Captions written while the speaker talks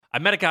I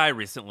met a guy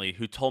recently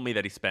who told me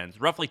that he spends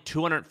roughly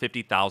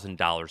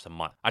 $250,000 a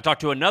month. I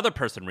talked to another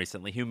person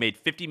recently who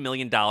made $50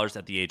 million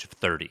at the age of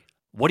 30.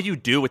 What do you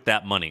do with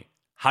that money?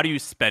 How do you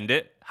spend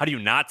it? How do you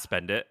not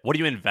spend it? What do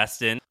you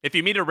invest in? If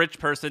you meet a rich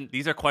person,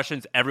 these are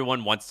questions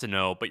everyone wants to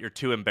know, but you're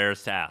too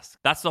embarrassed to ask.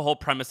 That's the whole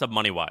premise of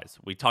MoneyWise.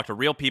 We talk to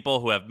real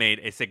people who have made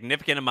a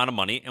significant amount of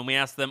money, and we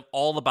ask them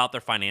all about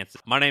their finances.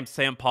 My name's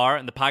Sam Parr,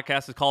 and the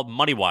podcast is called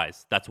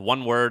MoneyWise. That's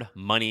one word,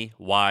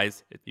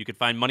 MoneyWise. You can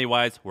find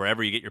MoneyWise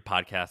wherever you get your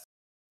podcasts.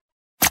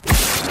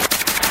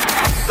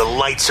 The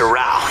lights are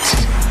out.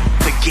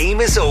 The game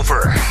is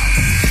over.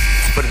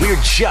 But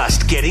we're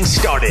just getting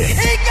started.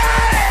 He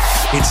got it!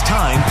 It's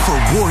time for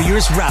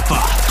Warriors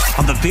Wrap-Up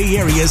on the Bay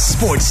Area's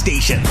sports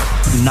station,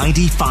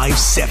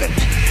 95.7.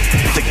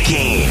 The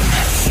Game.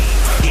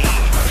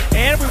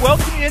 And we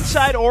welcome you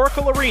inside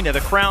Oracle Arena, the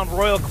Crown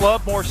Royal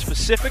Club. More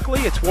specifically,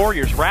 it's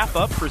Warriors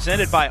Wrap-Up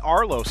presented by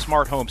Arlo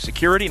Smart Home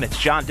Security, and it's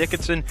John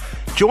Dickinson,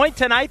 joined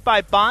tonight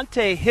by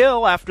Bonta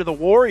Hill after the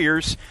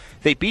Warriors.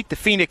 They beat the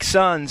Phoenix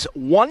Suns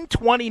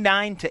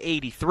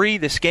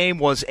 129-83. This game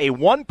was a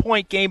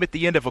one-point game at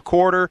the end of a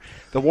quarter.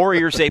 The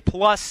Warriors a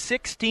plus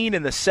 16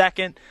 in the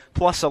second,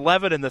 plus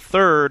 11 in the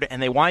third,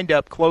 and they wind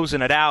up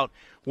closing it out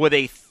with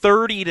a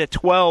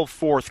 30-12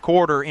 fourth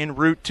quarter en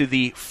route to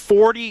the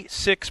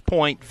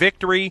 46-point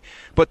victory.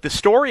 But the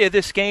story of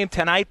this game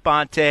tonight,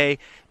 Bonta,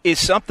 is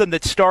something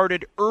that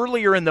started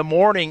earlier in the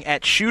morning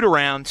at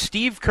shoot-around.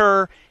 Steve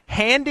Kerr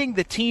handing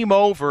the team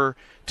over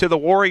to the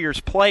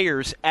Warriors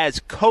players as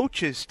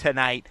coaches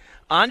tonight.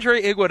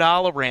 Andre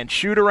Iguodala ran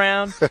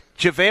shoot-around.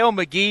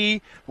 JaVale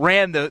McGee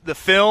ran the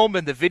film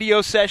and the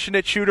video session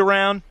at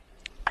shoot-around.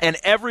 And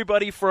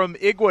everybody from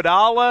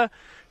Iguodala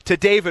to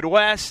David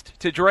West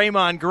to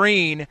Draymond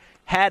Green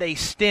had a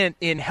stint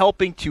in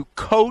helping to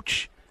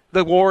coach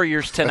the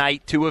Warriors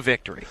tonight to a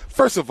victory.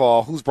 First of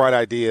all, whose bright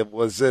idea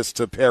was this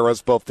to pair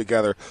us both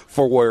together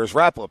for Warriors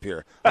Wrap-Up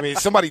here? I mean,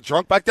 somebody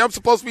drunk back there? I'm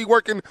supposed to be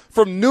working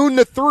from noon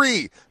to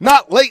 3,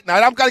 not late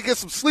night. I've got to get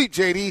some sleep,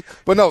 JD.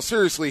 But no,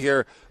 seriously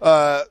here,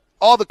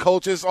 all the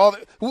coaches,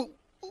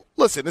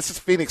 listen, this is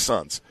Phoenix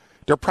Suns.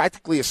 They're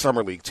practically a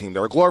summer league team.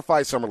 They're a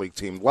glorified summer league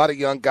team. A lot of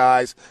young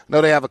guys. I know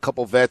they have a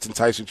couple vets in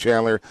Tyson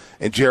Chandler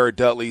and Jared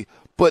Dudley.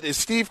 But is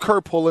Steve Kerr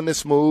pulling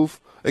this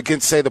move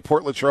against, say, the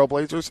Portland Trail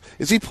Blazers?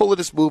 Is he pulling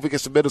this move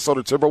against the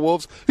Minnesota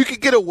Timberwolves? You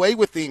can get away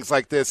with things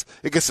like this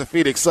against the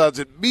Phoenix Suns.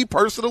 And me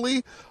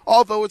personally,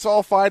 although it's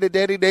all fine and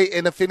dandy,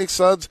 and the Phoenix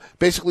Suns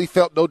basically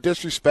felt no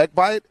disrespect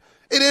by it,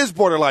 it is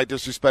borderline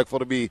disrespectful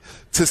to me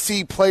to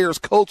see players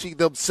coaching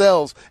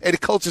themselves and the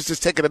coaches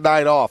just taking a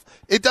night off.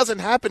 It doesn't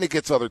happen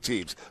against other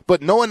teams.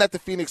 But knowing that the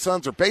Phoenix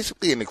Suns are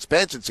basically an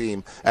expansion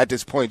team at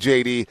this point,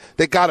 JD,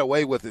 they got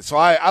away with it. So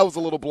I was a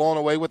little blown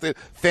away with it.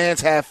 Fans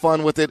had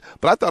fun with it.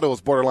 But I thought it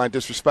was borderline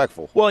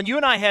disrespectful. Well, and you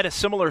and I had a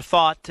similar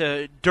thought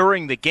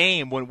during the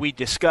game when we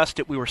discussed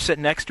it. We were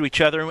sitting next to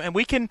each other. And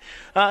we can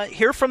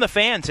hear from the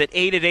fans at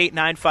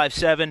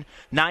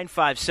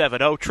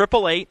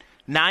 888-957-9570,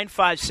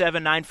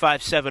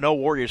 888-957-9570.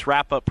 Warriors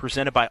Wrap-Up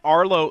presented by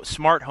Arlo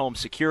Smart Home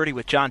Security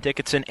with John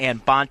Dickinson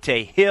and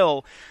Bonta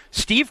Hill.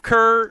 Steve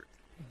Kerr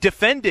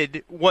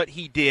defended what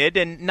he did,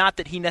 and not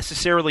that he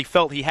necessarily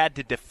felt he had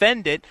to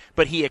defend it,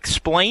 but he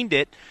explained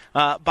it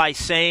by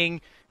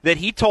saying that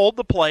he told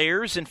the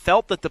players and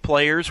felt that the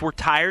players were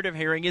tired of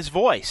hearing his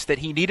voice, that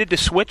he needed to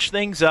switch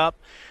things up.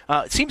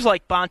 It seems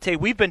like, Bonta,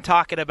 we've been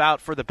talking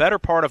about for the better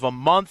part of a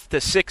month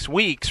to 6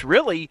 weeks,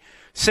 really,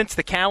 since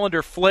the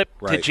calendar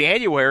flipped to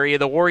January.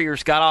 The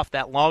Warriors got off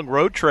that long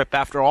road trip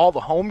after all the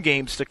home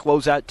games to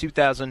close out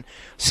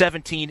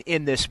 2017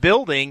 in this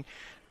building.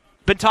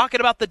 Been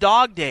talking about the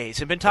dog days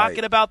and been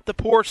talking about the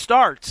poor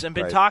starts and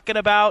been talking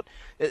about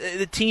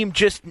the team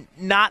just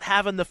not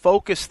having the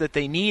focus that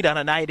they need on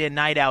a night-in,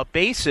 night-out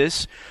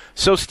basis.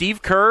 So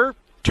Steve Kerr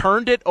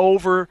turned it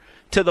over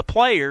to the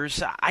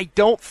players. I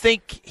don't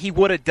think he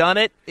would have done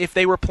it if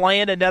they were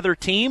playing another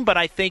team, but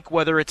I think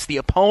whether it's the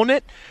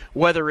opponent,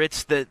 whether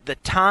it's the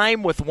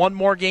time with one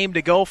more game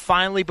to go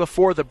finally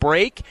before the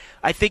break,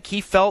 I think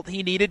he felt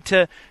he needed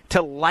to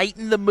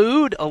lighten the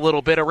mood a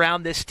little bit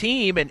around this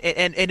team, and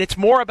it's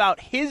more about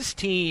his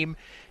team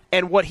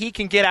and what he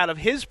can get out of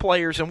his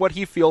players and what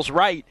he feels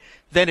right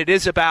than it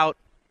is about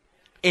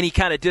any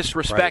kind of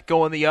disrespect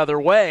going the other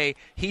way.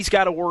 He's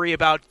got to worry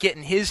about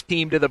getting his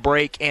team to the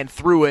break and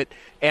through it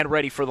and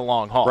ready for the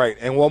long haul. Right,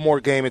 and one more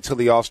game until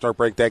the All-Star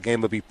break. That game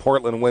will be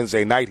Portland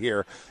Wednesday night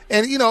here.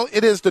 And, you know,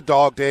 it is the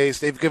dog days.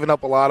 They've given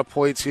up a lot of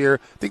points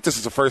here. I think this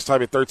is the first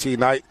time in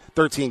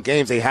 13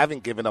 games they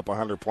haven't given up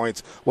 100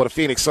 points. Well, the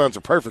Phoenix Suns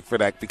are perfect for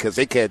that because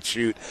they can't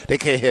shoot. They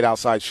can't hit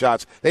outside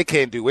shots. They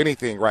can't do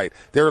anything right.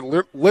 They're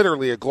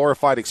literally a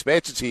glorified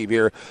expansion team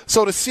here.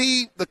 So to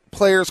see the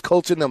players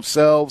coaching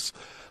themselves,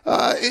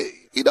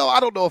 I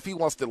don't know if he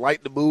wants to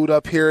lighten the mood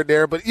up here and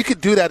there, but you can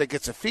do that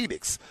against a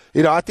Phoenix.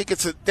 I think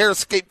they're a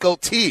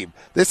scapegoat team.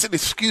 There's an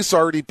excuse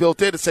already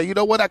built in to say, you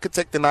know what, I could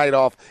take the night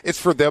off. It's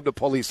for them to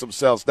police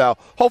themselves. Now,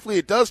 hopefully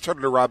it does turn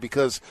it around,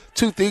 because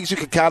two things you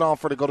can count on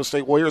for the Golden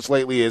State Warriors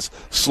lately is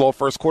slow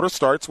first quarter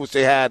starts, which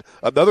they had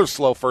another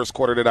slow first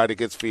quarter tonight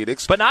against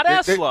Phoenix. But not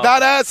as slow.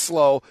 Not as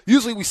slow.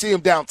 Usually we see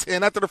them down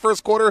 10 after the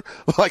first quarter,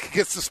 like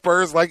against the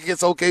Spurs, like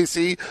against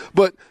OKC.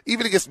 But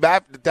even against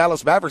the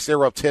Dallas Mavericks, they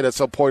were up 10 at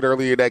some point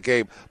earlier in that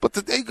game. But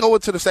they go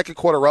into the second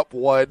quarter up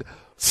 1.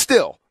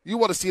 Still, you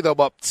want to see them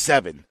up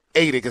 7,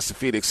 8 against the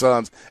Phoenix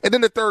Suns. And then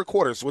the third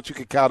quarter is what you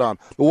can count on.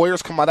 The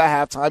Warriors come out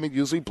at halftime and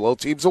usually blow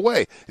teams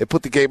away and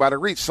put the game out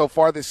of reach. So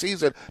far this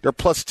season, they're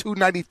plus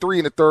 293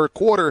 in the third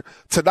quarter.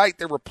 Tonight,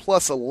 they were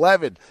plus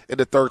 11 in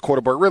the third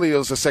quarter. But really, it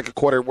was the second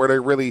quarter where they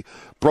really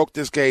broke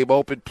this game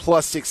open,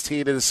 plus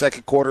 16 in the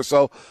second quarter.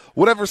 So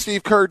whatever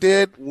Steve Kerr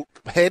did,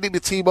 handing the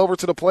team over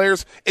to the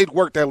players, it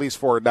worked at least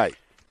for a night.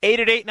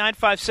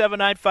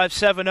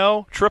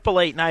 888-957-9570,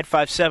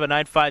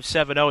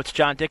 888-957-9570. It's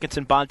John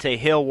Dickinson, Bonte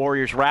Hill,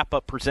 Warriors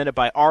wrap-up presented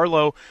by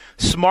Arlo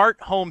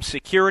Smart Home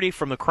Security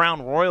from the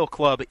Crown Royal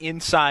Club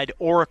inside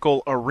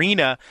Oracle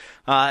Arena.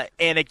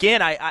 And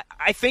again,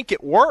 I think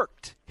it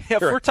worked. If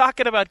we're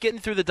talking about getting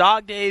through the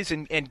dog days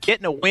and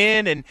getting a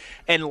win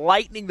and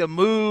lightening the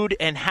mood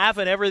and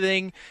having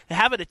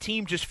a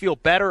team just feel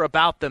better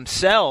about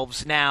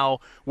themselves now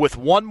with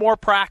one more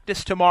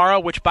practice tomorrow,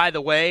 which, by the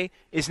way,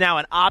 is now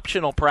an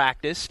optional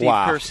practice, Steve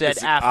Kerr said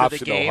after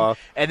the game. Huh?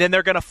 And then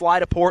they're going to fly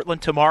to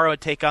Portland tomorrow and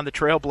take on the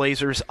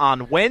Trailblazers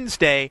on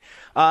Wednesday.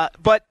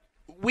 But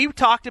we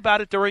talked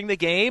about it during the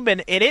game,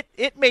 and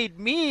it made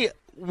me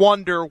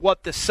wonder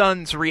what the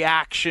Suns'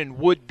 reaction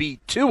would be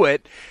to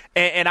it.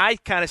 And I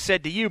kind of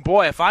said to you,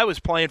 boy, if I was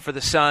playing for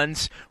the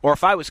Suns or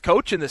if I was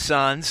coaching the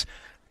Suns,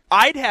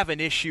 I'd have an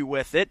issue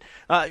with it.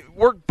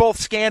 We're both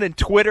scanning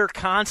Twitter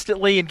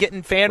constantly and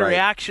getting fan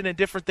reaction and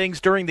different things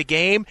during the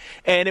game.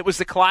 And it was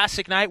the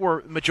classic night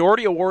where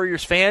majority of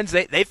Warriors fans,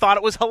 they thought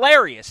it was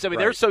hilarious. I mean,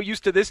 they're so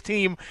used to this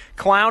team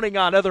clowning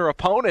on other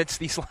opponents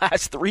these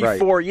last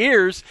 3-4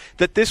 years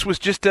that this was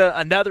just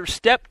another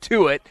step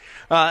to it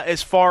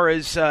as far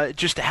as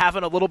just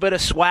having a little bit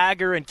of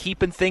swagger and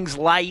keeping things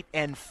light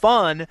and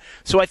fun.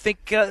 So I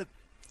think the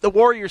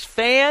Warriors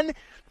fan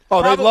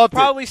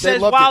probably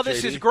says, wow,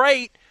 this is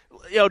great.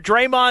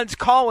 Draymond's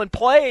calling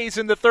plays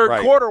in the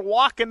third quarter,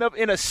 walking up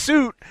in a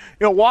suit,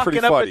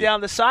 walking up and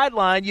down the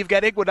sideline. You've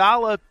got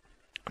Iguodala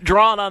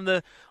drawn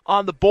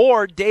on the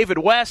board. David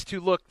West, who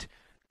looked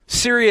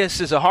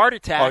serious as a heart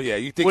attack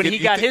when he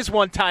got his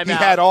one timeout. He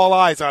had all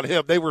eyes on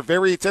him. They were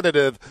very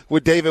attentive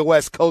with David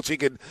West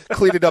coaching and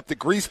cleaning up the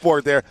grease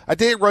board there. I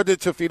did run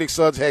into Phoenix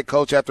Suns head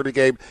coach after the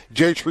game,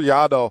 Jay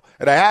Triano,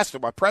 and I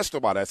pressed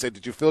him on it. I said,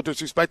 did you feel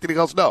disrespected? He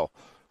goes, no.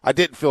 I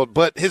didn't feel it,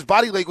 but his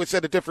body language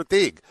said a different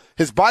thing.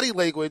 His body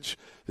language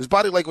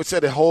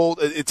said a whole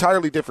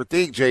entirely different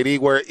thing, JD,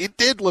 where it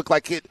did look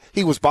like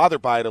he was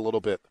bothered by it a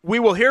little bit. We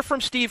will hear from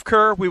Steve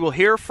Kerr. We will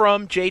hear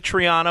from Jay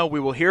Triano.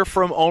 We will hear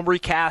from Omri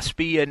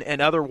Caspi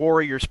and other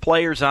Warriors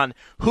players on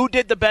who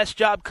did the best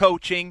job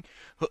coaching,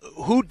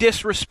 who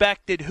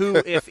disrespected who,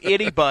 if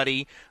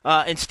anybody.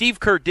 And Steve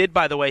Kerr did,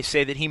 by the way,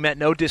 say that he meant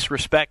no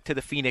disrespect to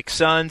the Phoenix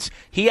Suns.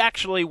 He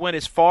actually went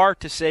as far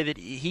to say that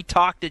he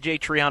talked to Jay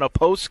Triano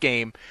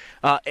post-game,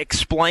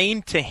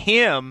 explained to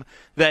him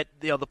that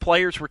the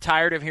players were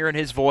tired of hearing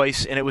his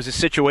voice, and it was a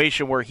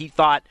situation where he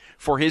thought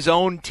for his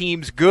own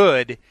team's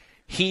good,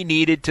 he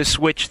needed to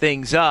switch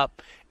things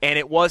up. And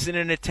it wasn't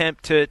an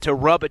attempt to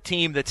rub a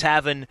team that's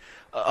having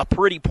a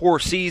pretty poor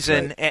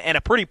season and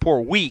a pretty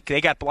poor week. They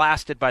got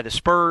blasted by the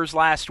Spurs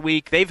last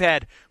week. They've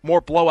had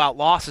more blowout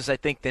losses, I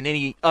think, than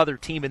any other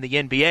team in the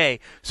NBA.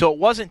 So it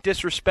wasn't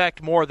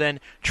disrespect more than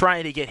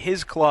trying to get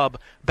his club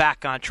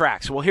back on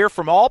track. So we'll hear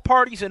from all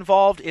parties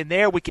involved in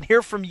there. We can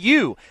hear from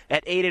you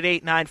at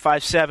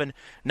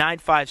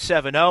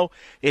 888-957-9570.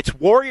 It's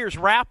Warriors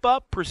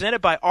Wrap-Up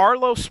presented by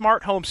Arlo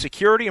Smart Home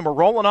Security, and we're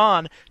rolling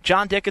on.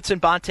 John Dickinson,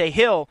 Bonte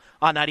Hill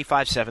on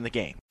 95.7 The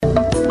Game.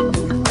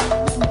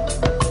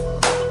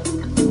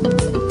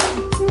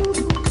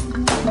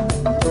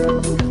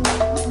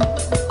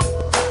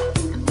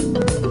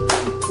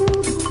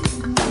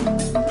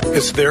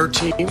 It's their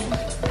team.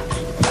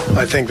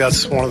 I think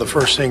that's one of the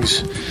first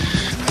things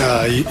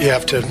you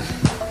have to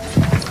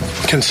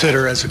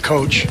consider as a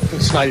coach.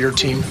 It's not your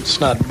team.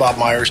 It's not Bob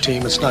Myers'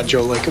 team. It's not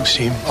Joe Lacob's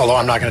team, although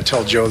I'm not going to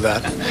tell Joe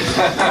that.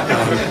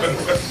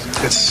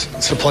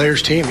 It's the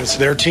players' team. It's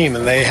their team,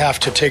 and they have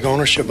to take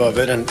ownership of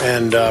it.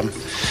 And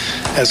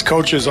as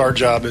coaches, our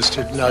job is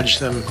to nudge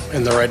them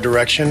in the right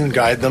direction,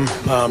 guide them,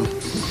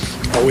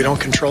 but we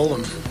don't control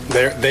them.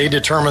 They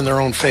determine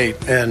their own fate,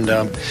 and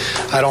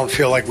I don't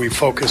feel like we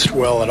focused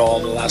well at all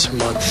the last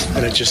month,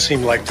 and it just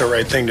seemed like the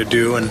right thing to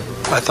do, and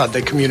I thought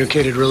they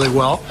communicated really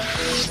well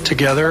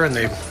together, and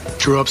they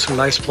drew up some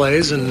nice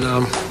plays, and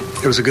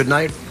it was a good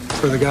night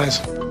for the guys.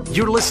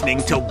 You're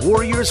listening to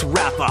Warriors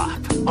Wrap Up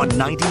on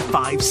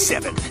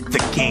 95.7 The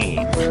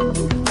Game.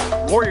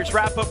 Warriors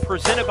wrap-up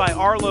presented by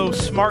Arlo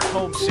Smart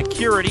Home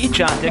Security.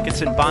 John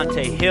Dickinson,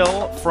 Bonte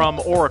Hill from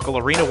Oracle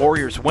Arena.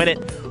 Warriors win it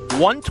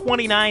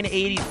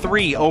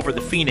 129-83 over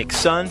the Phoenix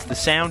Suns. The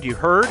sound you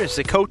heard is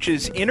the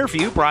coach's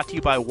interview, brought to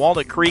you by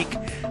Walnut Creek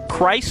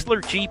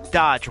Chrysler Jeep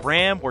Dodge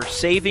Ram, where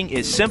saving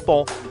is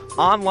simple.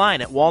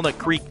 Online at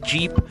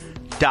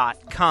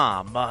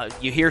walnutcreekjeep.com.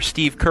 You hear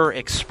Steve Kerr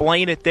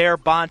explain it there,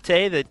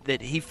 Bonte,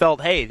 that he felt,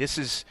 hey, this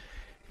is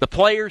the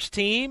players'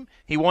 team.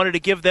 He wanted to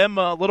give them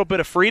a little bit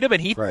of freedom,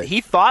 and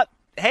he thought,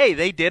 hey,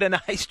 they did a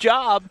nice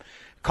job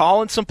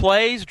calling some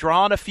plays,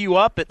 drawing a few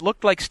up. It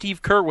looked like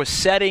Steve Kerr was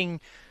setting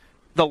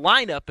the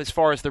lineup as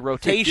far as the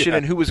rotation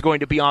and who was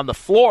going to be on the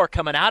floor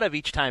coming out of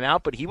each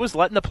timeout, but he was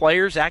letting the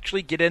players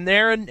actually get in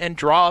there and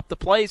draw up the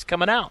plays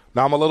coming out.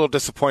 Now, I'm a little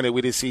disappointed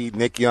we didn't see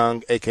Nick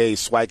Young, a.k.a.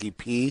 Swaggy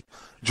P,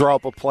 draw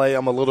up a play.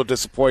 I'm a little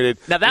disappointed.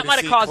 Now, that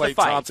might have caused a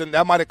fight.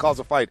 That might have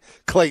caused a fight.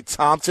 Klay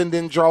Thompson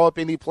didn't draw up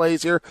any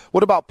plays here.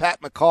 What about Pat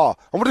McCaw?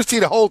 I want to see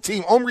the whole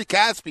team. Omri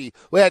Caspi,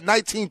 who had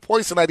 19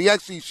 points tonight. He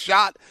actually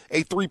shot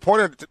a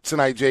three-pointer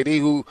tonight, JD,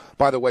 who,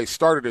 by the way,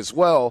 started as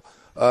well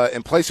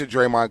in place of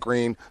Draymond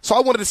Green. So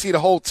I wanted to see the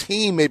whole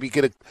team maybe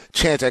get a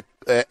chance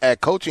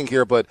at coaching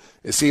here, but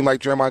it seemed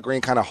like Draymond Green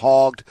kind of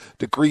hogged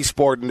the grease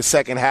board in the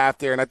second half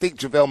there, and I think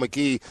JaVale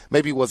McGee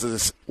maybe was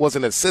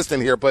an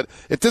assistant here. But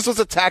if this was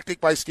a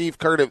tactic by Steve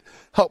Kerr to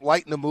help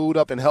lighten the mood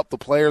up and help the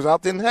players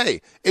out, then,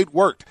 hey, it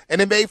worked.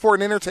 And it made for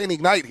an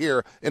entertaining night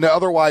here in an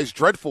otherwise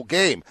dreadful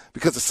game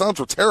because the Suns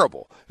were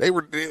terrible. They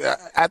were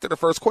after the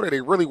first quarter,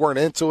 they really weren't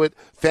into it.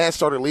 Fans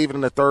started leaving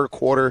in the third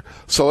quarter,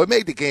 so it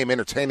made the game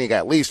entertaining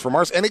at least from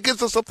us, and it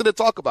gives us something to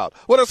talk about.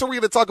 What else are we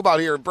going to talk about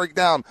here and break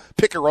down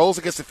pick and rolls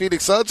against the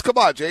Phoenix Suns? Come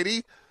on,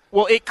 JD.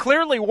 Well, it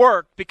clearly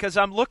worked because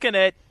I'm looking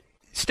at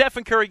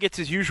Stephen Curry gets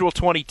his usual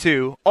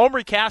 22.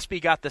 Omri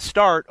Caspi got the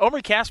start.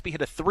 Omri Caspi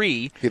hit a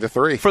three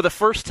for the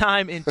first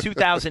time in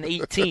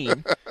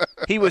 2018.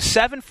 He was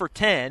 7 for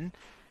 10.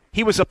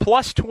 He was a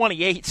plus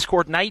 28,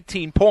 scored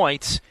 19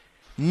 points.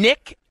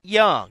 Nick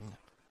Young.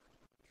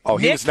 Oh,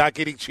 he was not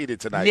getting cheated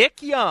tonight.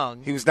 Nick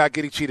Young. He was not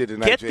getting cheated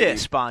tonight, Get JD.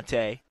 this,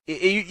 Bonte.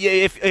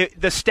 If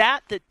the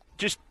stat that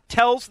just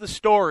tells the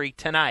story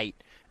tonight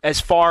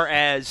as far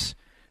as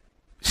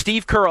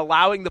Steve Kerr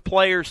allowing the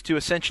players to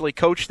essentially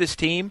coach this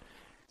team,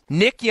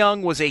 Nick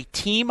Young was a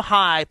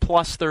team-high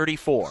plus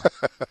 34.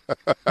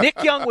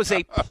 Nick Young was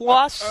a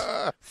plus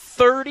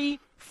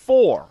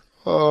 34.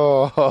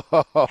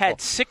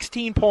 Had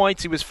 16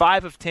 points. He was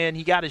 5 of 10.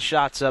 He got his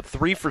shots up,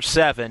 3 for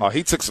 7. Oh,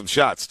 he took some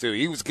shots, too.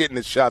 He was getting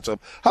his shots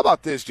up. How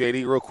about this,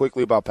 JD, real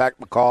quickly about Pat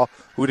McCaw,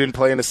 who didn't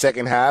play in the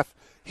second half?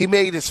 He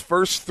made his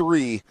first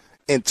three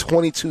in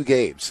 22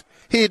 games.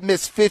 He had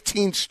missed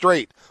 15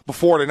 straight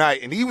before tonight,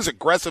 and he was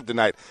aggressive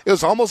tonight. It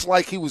was almost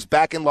like he was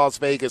back in Las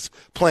Vegas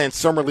playing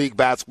Summer League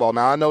basketball.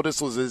 Now, I know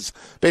this was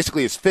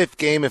basically his 5th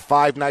game in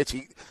 5 nights.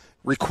 He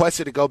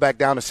requested to go back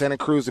down to Santa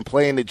Cruz and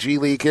play in the G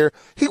League here.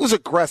 He was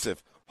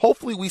aggressive.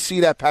 Hopefully we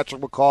see that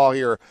Patrick McCaw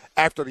here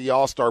after the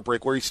All-Star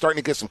break where he's starting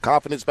to get some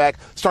confidence back,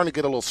 starting to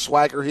get a little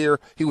swagger here.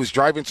 He was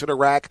driving to the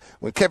rack.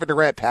 When Kevin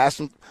Durant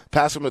passed him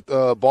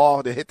the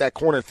ball to hit that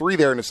corner three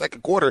there in the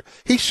second quarter,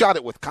 he shot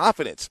it with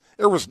confidence.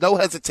 There was no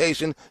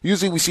hesitation.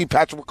 Usually we see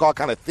Patrick McCaw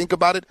kind of think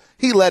about it.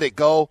 He let it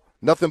go.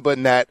 Nothing but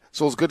net.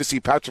 So it's good to see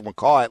Patrick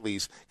McCaw at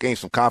least gain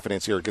some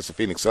confidence here against the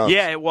Phoenix Suns.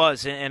 Yeah, it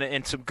was,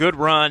 and some good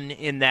run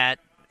in that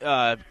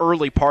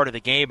early part of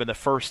the game in the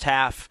first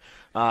half.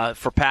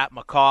 For Pat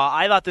McCaw.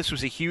 I thought this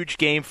was a huge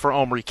game for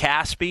Omri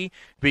Caspi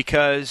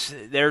because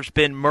there's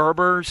been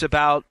murmurs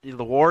about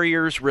the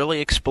Warriors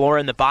really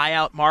exploring the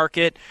buyout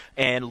market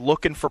and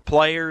looking for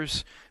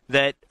players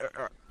that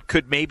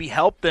could maybe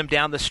help them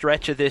down the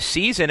stretch of this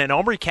season. And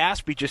Omri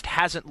Caspi just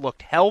hasn't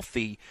looked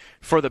healthy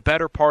for the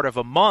better part of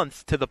a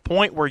month, to the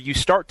point where you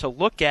start to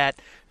look at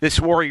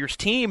this Warriors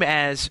team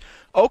as,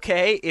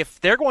 okay,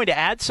 if they're going to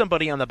add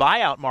somebody on the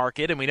buyout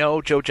market, and we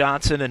know Joe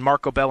Johnson and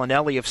Marco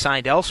Bellinelli have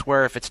signed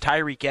elsewhere, if it's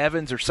Tyreek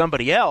Evans or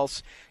somebody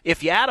else,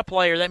 if you add a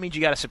player, that means you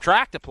got to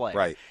subtract a player.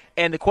 Right.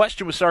 And the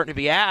question was starting to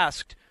be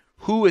asked,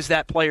 who is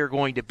that player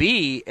going to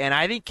be? And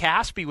I think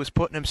Caspi was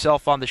putting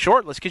himself on the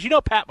short list because,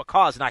 Pat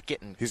McCaw is not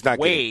getting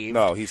waived.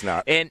 No, he's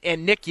not.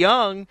 And Nick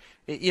Young,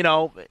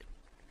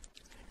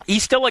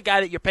 he's still a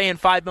guy that you're paying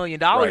 $5 million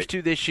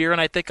to this year, and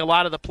I think a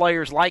lot of the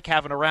players like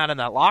having around in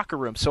that locker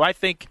room. So I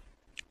think,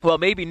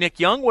 maybe Nick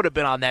Young would have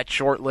been on that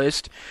short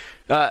list.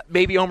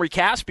 Maybe Omri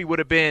Caspi would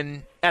have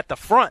been at the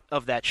front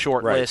of that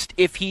short list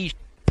if he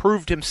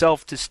proved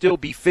himself to still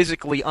be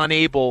physically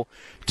unable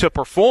to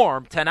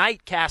perform.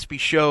 Tonight, Caspi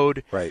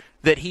showed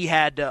that he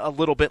had a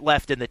little bit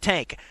left in the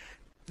tank.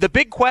 The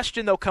big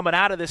question, though, coming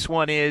out of this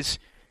one is,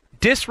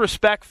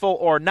 disrespectful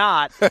or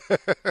not,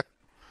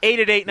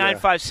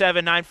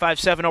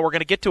 888-957-9570. We're going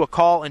to get to a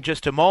call in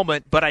just a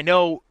moment, but I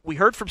know we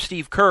heard from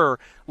Steve Kerr.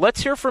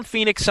 Let's hear from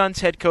Phoenix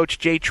Suns head coach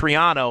Jay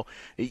Triano.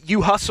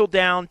 You hustled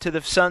down to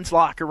the Suns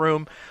locker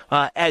room,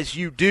 as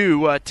you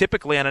do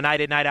typically on a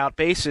night-in, night-out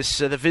basis,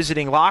 the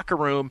visiting locker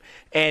room,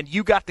 and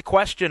you got the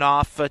question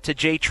off to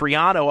Jay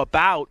Triano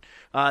about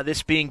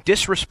this being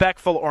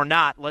disrespectful or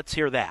not. Let's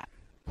hear that.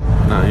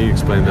 No, he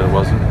explained that it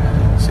wasn't.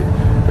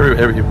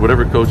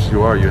 whatever coach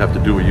you are, you have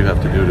to do what you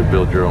have to do to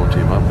build your own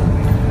team up.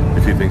 And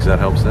if he thinks that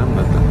helps them,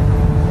 then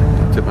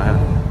I'll tip my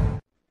hat.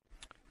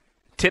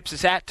 Tips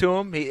his hat to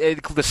him.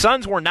 The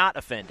Suns were not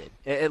offended.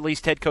 At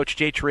least head coach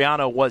Jay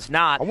Triano was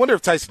not. I wonder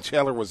if Tyson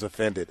Chandler was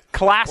offended.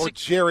 Classic. Or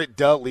Jared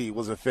Dudley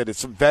was offended.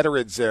 Some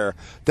veterans there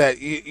that,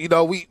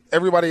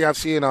 everybody I'm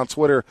seeing on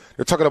Twitter,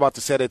 they're talking about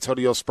the San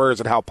Antonio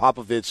Spurs and how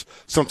Popovich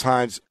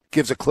sometimes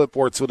gives a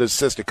clipboard to the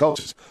assistant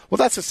coaches. Well,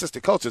 that's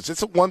assistant coaches.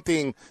 It's one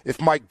thing if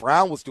Mike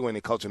Brown was doing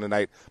the coaching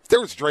tonight. There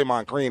was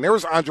Draymond Green. There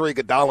was Andre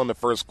Iguodala in the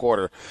first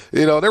quarter.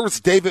 There was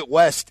David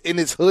West in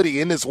his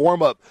hoodie, in his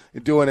warm-up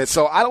doing it.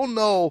 So I don't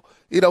know.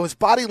 His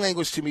body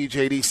language to me,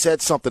 JD,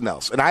 said something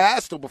else. And I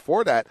asked him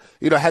before that,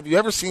 have you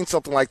ever seen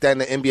something like that in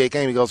the NBA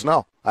game? He goes,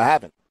 no, I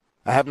haven't.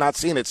 I have not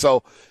seen it.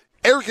 So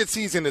arrogant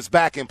season is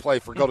back in play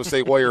for Golden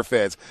State Warrior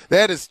fans.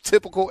 That is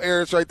typical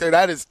arrogance right there.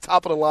 That is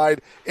top-of-the-line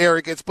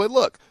arrogance. But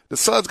look, the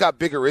Suns got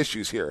bigger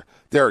issues here.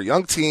 They're a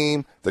young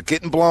team. They're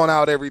getting blown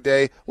out every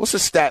day. What's the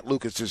stat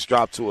Lucas just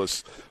dropped to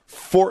us?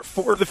 Fourth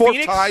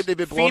time they've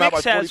been blown out by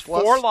 40+? Phoenix has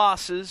 4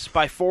 losses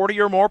by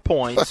 40 or more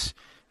points.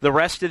 The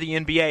rest of the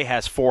NBA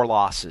has 4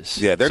 losses.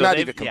 Yeah, they're not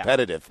even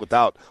competitive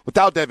without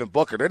Devin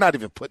Booker. They're not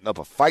even putting up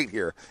a fight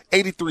here.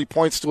 83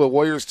 points to a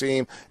Warriors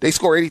team. They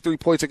score 83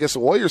 points against a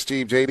Warriors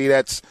team, JD,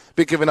 that's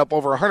been giving up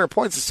over 100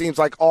 points, it seems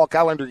like, all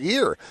calendar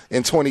year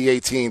in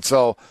 2018.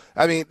 So,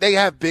 they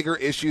have bigger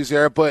issues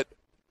there, but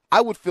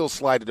I would feel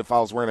slighted if I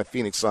was wearing a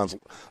Phoenix Suns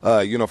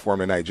uniform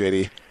tonight,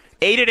 JD.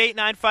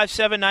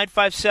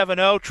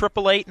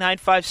 888-957-9570,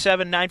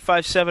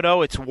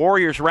 888-957-9570. It's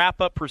Warriors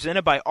Wrap-Up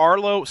presented by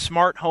Arlo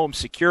Smart Home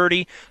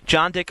Security.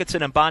 John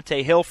Dickinson and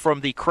Bonte Hill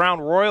from the Crown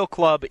Royal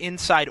Club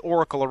inside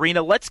Oracle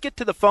Arena. Let's get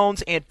to the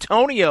phones.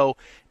 Antonio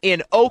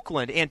in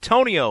Oakland.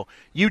 Antonio,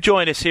 you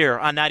join us here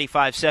on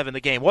 95.7 The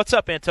Game. What's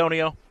up,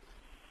 Antonio?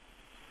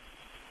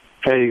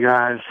 Hey,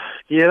 guys.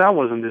 Yeah, that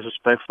wasn't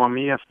disrespectful.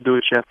 You have to do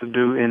what you have to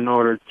do in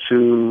order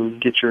to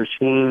get your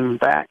team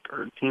back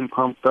or team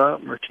pumped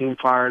up or team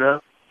fired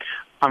up.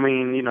 It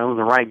was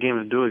the right game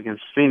to do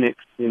against Phoenix.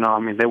 They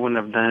wouldn't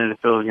have done it if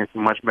it was against a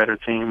much better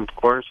team, of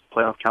course,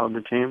 playoff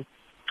caliber team.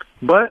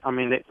 But,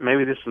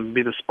 maybe this would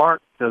be the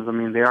spark because,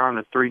 they are on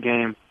a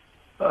 3-game,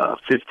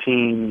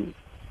 15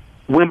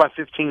 win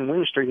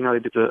streak. They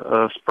beat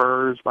the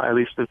Spurs by at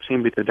least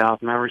 15, beat the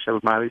Dallas Mavericks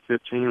by at least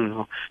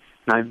 15,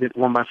 Now they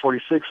won by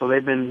 46, so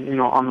they've been,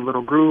 on the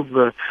little groove.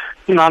 But,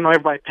 I know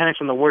everybody panics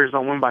when the Warriors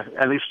don't win by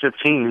at least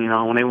 15.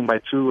 When they win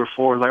by 2 or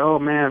 4, it's like, oh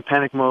man,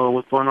 panic mode,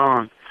 what's going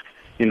on?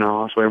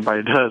 That's what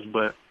everybody does.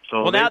 But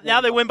so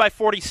now they win by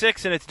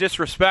 46, and it's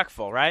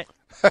disrespectful, right?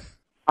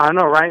 I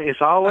know, right?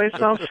 It's always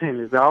something.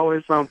 It's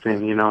always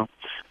something. The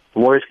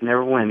Warriors can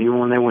never win, even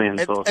when they win.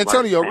 So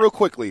Antonio, real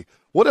quickly,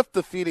 what if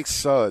the Phoenix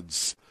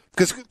Suns?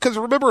 Because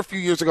remember a few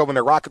years ago when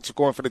the Rockets were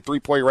going for the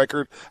 3-point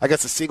record, I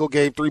guess a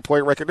single-game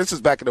 3-point record. This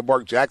is back in the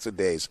Mark Jackson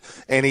days.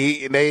 And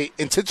they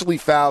intentionally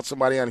fouled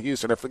somebody on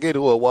Houston. I forget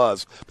who it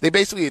was. But they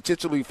basically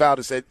intentionally fouled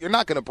and said, you're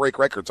not going to break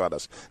records on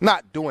us.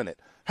 Not doing it.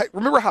 Hey,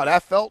 remember how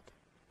that felt?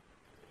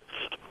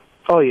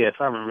 Oh, yes,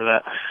 I remember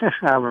that.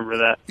 I remember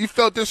that. You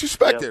felt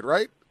disrespected,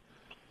 right?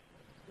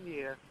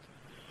 Yeah.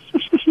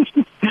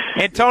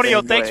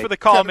 Antonio, thanks for the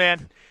call,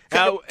 man.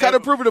 Kind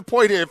of proving a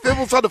point here. If it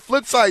was on the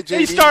flip side, JD.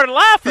 He started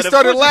laughing.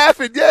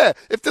 Yeah.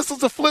 If this was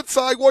the flip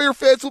side, Warrior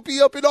fans would be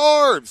up in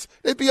arms.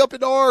 They'd be up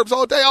in arms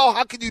all day. Oh,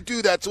 how can you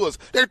do that to us?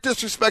 They're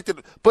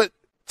disrespected. But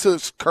to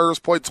Kerr's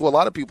point, to a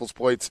lot of people's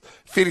points,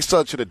 Phoenix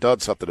Suns should have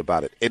done something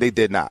about it, and they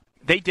did not.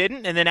 They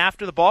didn't, and then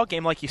after the ball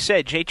game, like you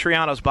said, Jay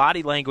Triano's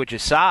body language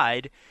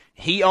aside,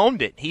 he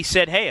owned it. He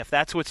said, hey, if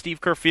that's what Steve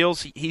Kerr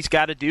feels he's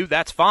got to do,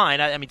 that's fine.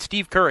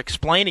 Steve Kerr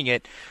explaining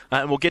it,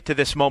 and we'll get to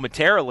this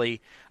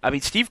momentarily.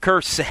 Steve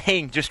Kerr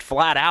saying just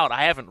flat out,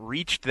 I haven't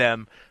reached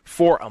them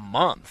for a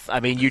month.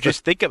 You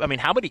just think of,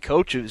 how many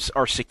coaches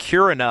are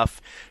secure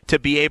enough to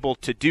be able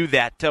to do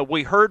that?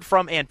 We heard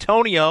from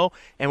Antonio,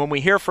 and when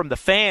we hear from the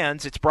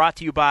fans, it's brought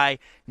to you by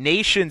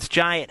Nation's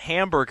Giant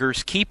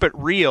Hamburgers. Keep it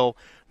real.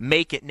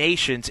 Make it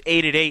Nations.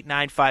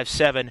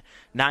 888-957-9570,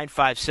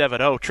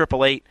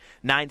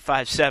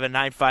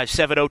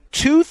 888-957-9570.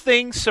 Two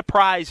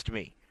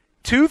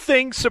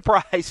things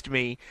surprised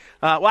me.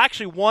 Well,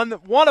 actually, one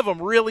of them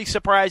really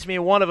surprised me,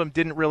 and one of them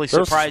didn't really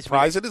surprise me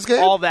in this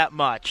game? all that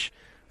much.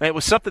 It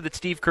was something that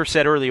Steve Kerr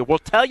said earlier. We'll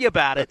tell you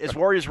about it as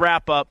Warriors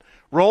Wrap Up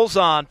rolls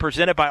on,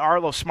 presented by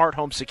Arlo Smart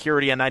Home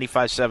Security on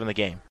 95.7 The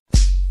Game.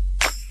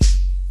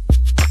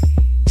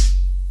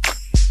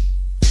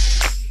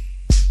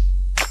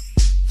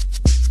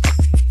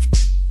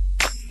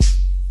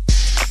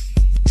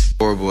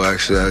 Horrible,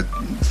 actually. I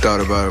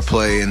thought about a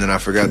play, and then I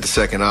forgot the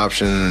second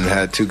option and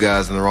had 2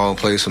 guys in the wrong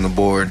place on the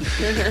board.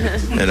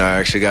 And I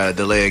actually got to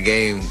delay a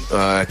game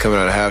coming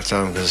out of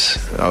halftime because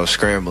I was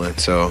scrambling.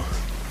 So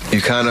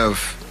you kind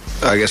of,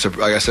 I guess,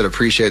 like I said,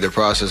 appreciate the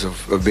process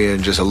of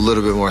being just a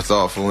little bit more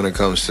thoughtful when it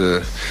comes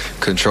to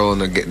controlling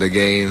the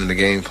game and the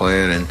game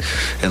plan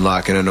and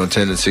locking in on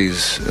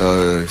tendencies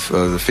of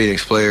the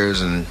Phoenix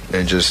players and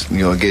just,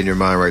 getting your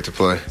mind right to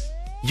play.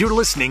 You're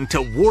listening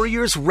to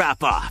Warriors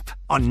Wrap Up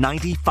on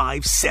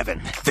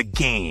 95.7 The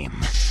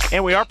Game.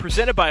 And we are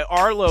presented by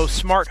Arlo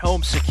Smart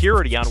Home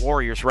Security on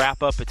Warriors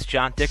Wrap Up. It's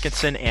John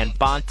Dickinson and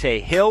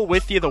Bonte Hill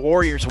with you. The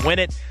Warriors win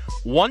it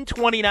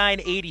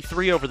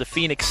 129-83 over the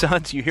Phoenix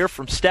Suns. You hear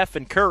from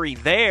Stephen Curry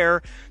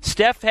there.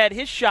 Steph had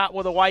his shot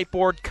with a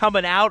whiteboard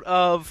coming out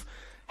of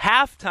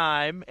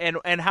halftime,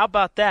 and how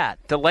about that?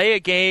 Delay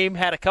a game,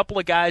 had a couple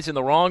of guys in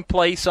the wrong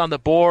place on the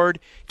board.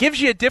 Gives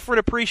you a different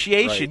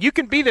appreciation. Right. You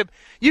can be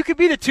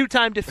the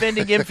two-time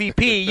defending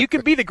MVP. You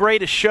can be the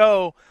greatest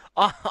show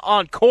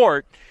on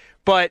court,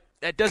 but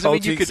that doesn't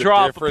mean you could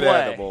draw up a play.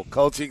 Animal.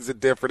 Coaching's a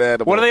different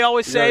animal. What do they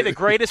always say? The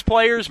greatest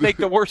players make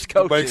the worst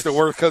coaches. Makes the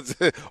worst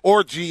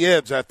or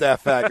GMs at that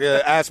fact.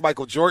 Ask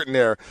Michael Jordan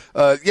there.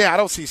 I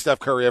don't see Steph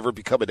Curry ever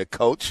becoming a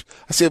coach.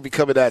 I see him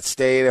becoming that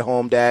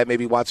stay-at-home dad,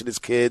 maybe watching his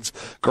kids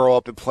grow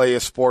up and play a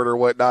sport or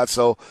whatnot.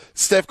 So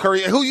Steph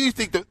Curry, who do you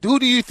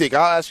think?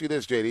 I'll ask you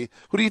this, JD.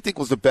 Who do you think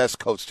was the best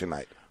coach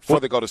tonight for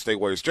the Golden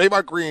State Warriors?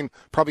 Draymond Green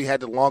probably had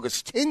the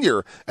longest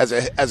tenure as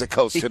a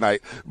coach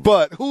tonight.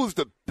 But who's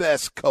the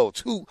best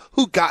coach?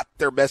 Who got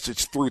their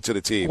message through to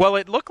the team? Well,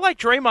 it looked like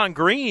Draymond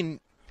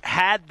Green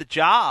had the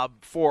job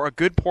for a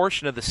good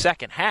portion of the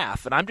second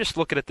half, and I'm just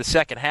looking at the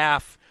second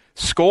half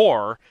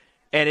score,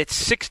 and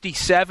it's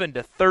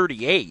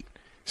 67-38.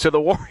 So the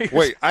Warriors.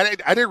 Wait, I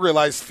didn't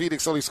realize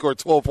Phoenix only scored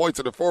 12 points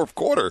in the fourth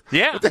quarter.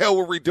 Yeah, what the hell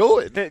were we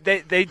doing?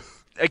 They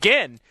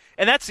again.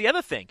 And that's the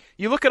other thing.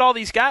 You look at all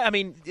these guys. I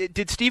mean,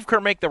 did Steve Kerr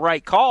make the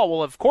right call?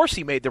 Well, of course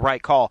he made the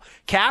right call.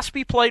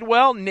 Caspi played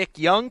well. Nick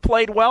Young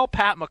played well.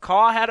 Pat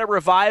McCaw had a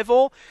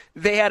revival.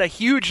 They had a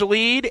huge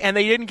lead, and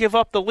they didn't give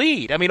up the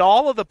lead. I mean,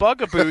 all of the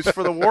bugaboos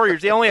for the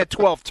Warriors, they only had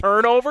 12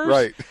 turnovers.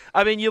 Right.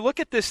 I mean, you look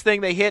at this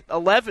thing. They hit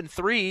 11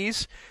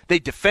 threes. They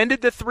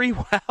defended the three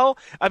well.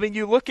 I mean,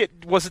 you look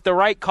at, was it the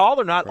right call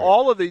or not? Right.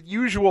 All of the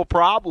usual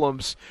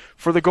problems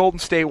for the Golden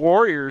State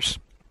Warriors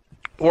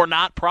or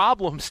not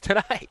problems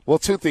tonight. Well,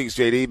 two things,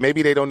 JD.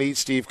 Maybe they don't need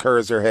Steve Kerr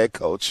as their head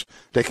coach.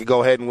 They could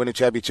go ahead and win a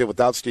championship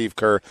without Steve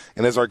Kerr.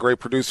 And as our great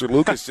producer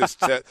Lucas just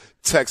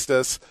texted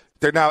us,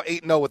 they're now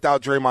 8-0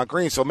 without Draymond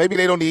Green. So maybe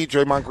they don't need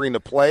Draymond Green to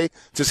play.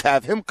 Just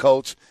have him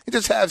coach and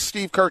just have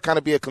Steve Kerr kind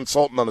of be a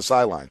consultant on the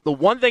sideline. The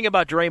one thing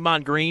about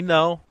Draymond Green,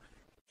 though,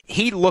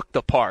 he looked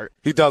the part.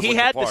 He does. He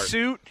had the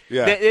suit.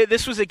 Yeah.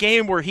 This was a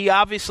game where he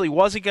obviously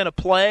wasn't going to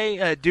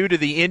play due to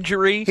the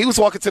injury. He was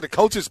walking to the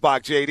coach's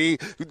box, JD,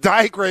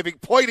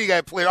 diagramming, pointing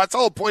at players. I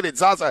told him, pointed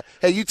Zaza,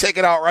 hey, you take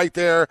it out right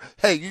there.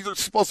 Hey, you're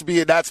supposed to be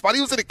in that spot.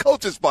 He was in the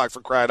coach's box,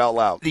 for crying out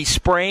loud. The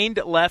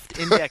sprained left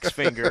index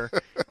finger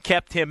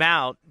kept him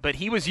out, but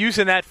he was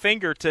using that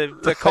finger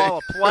to call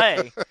a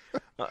play.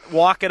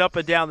 Walking up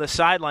and down the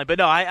sideline. But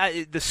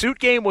no, the suit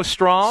game was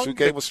strong.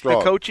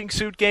 The coaching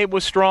suit game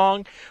was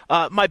strong.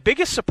 My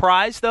biggest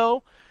surprise,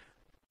 though,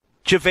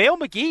 JaVale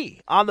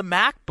McGee on the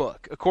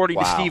MacBook, according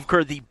to Steve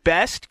Kerr, the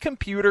best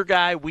computer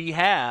guy we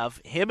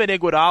have. Him and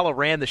Iguodala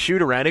ran the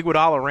shoot-around.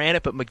 Iguodala ran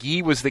it, but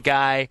McGee was the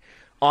guy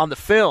on the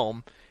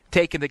film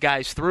taking the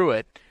guys through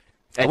it.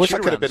 I wish I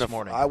could have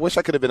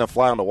been a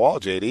fly on the wall,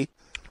 JD.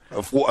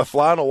 A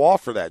fly on the wall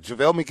for that.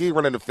 JaVale McGee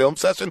running the film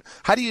session.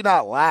 How do you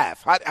not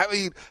laugh?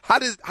 How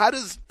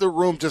does the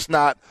room just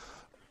not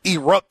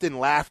erupt in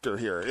laughter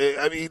here?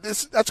 I mean,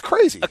 that's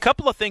crazy. A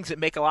couple of things that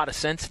make a lot of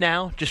sense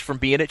now, just from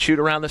being at shoot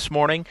around this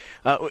morning.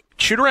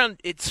 Shoot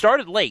around, it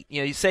started late.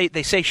 You know,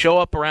 they say show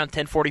up around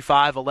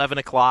 10:45, 11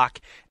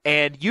 o'clock,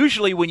 and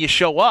usually when you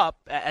show up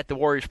at the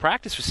Warriors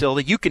practice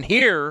facility, you can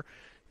hear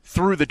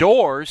through the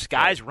doors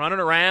guys running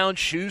around,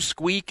 shoes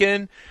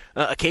squeaking.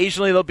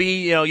 Occasionally there'll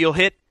be,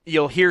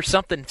 you'll hear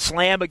something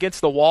slam against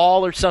the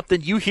wall or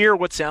something. You hear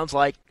what sounds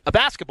like a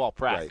basketball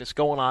practice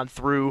going on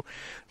through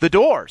the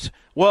doors.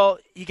 Well,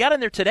 you got in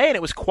there today, and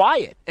it was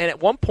quiet. And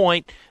at one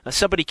point,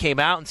 somebody came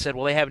out and said,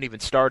 well, they haven't even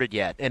started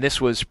yet. And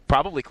this was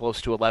probably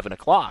close to 11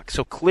 o'clock.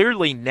 So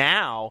clearly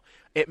now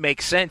it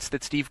makes sense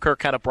that Steve Kerr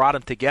kind of brought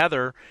them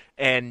together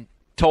and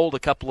told a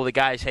couple of the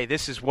guys, hey,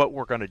 this is what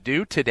we're going to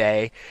do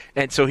today.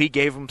 And so he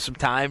gave them some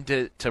time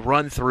to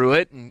run through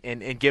it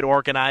and get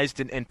organized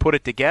and put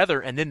it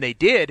together, and then they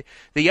did.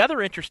 The other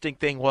interesting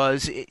thing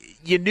was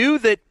you knew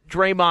that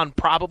Draymond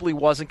probably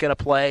wasn't going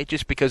to play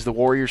just because the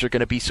Warriors are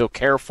going to be so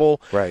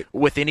careful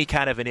with any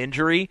kind of an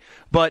injury.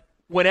 But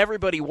when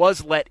everybody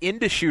was let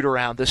into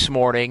shoot-around this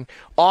morning,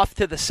 off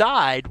to the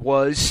side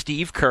was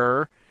Steve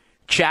Kerr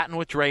chatting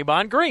with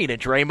Draymond Green, and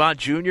Draymond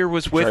Jr.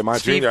 was with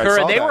Steve Kerr,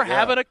 and they were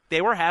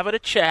having a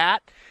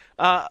chat,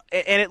 and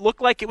it looked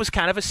like it was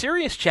kind of a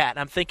serious chat. And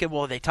I'm thinking,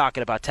 well, are they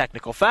talking about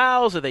technical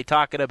fouls? Are they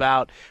talking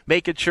about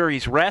making sure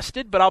he's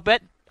rested? But I'll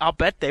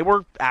bet they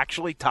were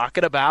actually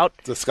talking about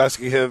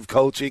discussing him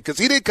coaching, because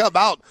he didn't come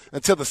out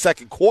until the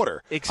second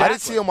quarter. Exactly. I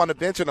didn't see him on the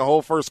bench in the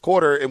whole first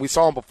quarter, and we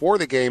saw him before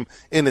the game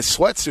in his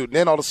sweatsuit. And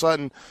then all of a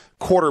sudden,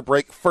 quarter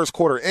break, first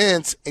quarter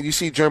ends, and you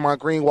see Draymond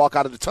Green walk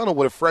out of the tunnel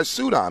with a fresh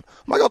suit on.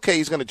 I'm like, okay,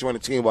 he's going to join the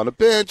team on the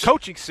bench.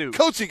 Coaching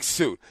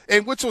suit.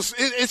 And which was,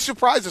 it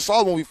surprised us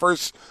all when we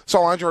first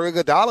saw Andre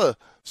Iguodala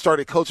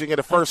started coaching in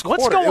the first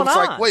What's quarter. going It was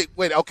on? like,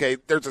 wait, okay,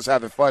 they're just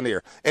having fun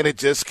here. And it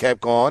just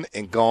kept going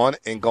and going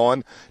and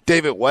going.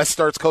 David West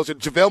starts coaching.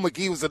 JaVale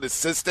McGee was an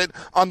assistant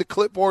on the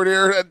clipboard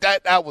here.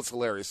 That was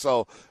hilarious.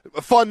 So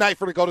a fun night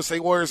for the Golden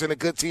State Warriors and a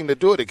good team to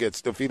do it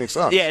against the Phoenix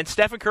Suns. Yeah, and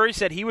Stephen Curry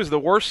said he was the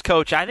worst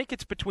coach. I think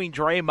it's between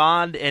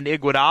Draymond and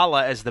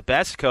Iguodala as the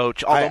best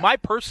coach. Although my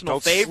personal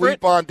Don't favorite,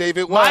 sleep on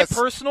David West.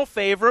 my personal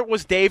favorite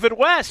was David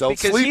West Don't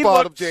because sleep he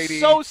on looked him,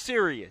 JD. so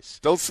serious.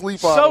 Don't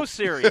sleep on So him.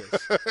 serious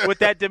with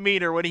that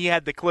demeanor when he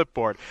had the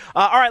clipboard.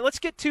 All right, let's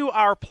get to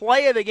our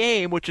play of the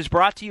game, which is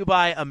brought to you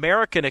by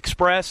American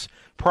Express,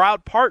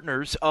 proud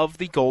partners of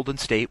the Golden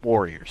State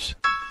Warriors.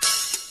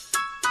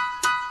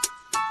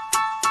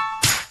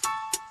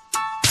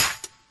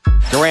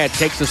 Durant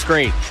takes the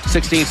screen.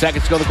 16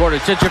 seconds to go to the corner.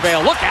 It's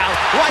JaVale. Look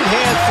out. Right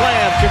hand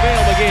slam.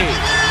 JaVale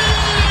McGee.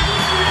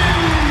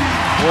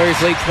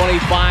 Warriors lead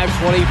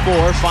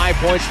 25-24. 5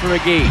 points for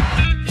McGee.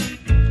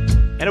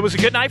 And it was a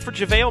good night for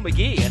JaVale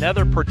McGee.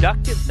 Another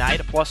productive night,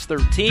 a plus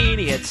 13.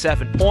 He had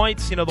 7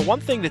 points. You know, the one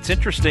thing that's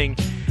interesting,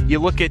 you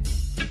look at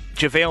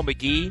JaVale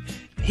McGee,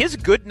 his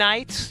good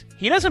nights,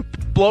 he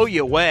doesn't blow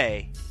you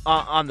away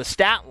on the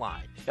stat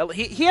line.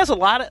 He has a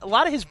lot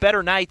of his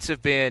better nights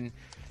have been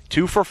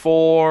 2 for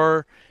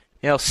 4,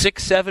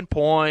 6-7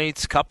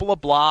 points, couple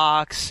of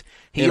blocks.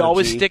 He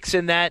always sticks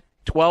in that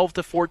 12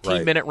 to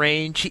 14 minute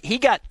range. He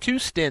got 2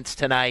 stints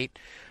tonight.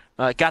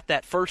 Got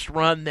that first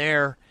run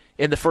there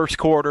in the first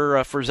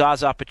quarter for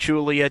Zaza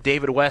Pachulia.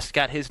 David West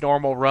got his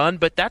normal run,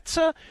 but that's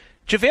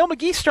JaVale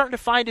McGee starting to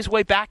find his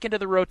way back into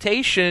the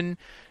rotation,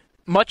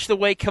 much the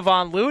way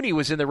Kevon Looney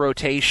was in the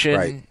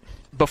rotation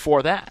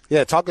before that.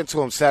 Yeah, talking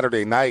to him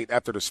Saturday night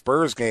after the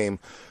Spurs game,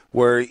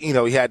 where he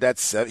had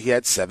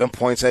 7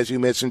 points, as you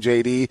mentioned,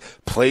 JD,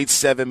 played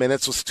 7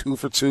 minutes, was 2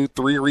 for 2,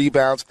 3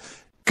 rebounds.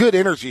 Good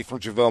energy from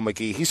JaVale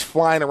McGee. He's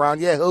flying around.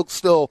 Yeah, he'll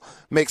still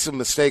make some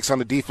mistakes on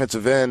the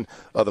defensive end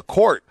of the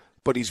court,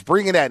 but he's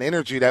bringing that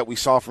energy that we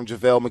saw from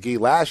JaVale McGee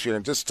last year.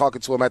 And just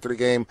talking to him after the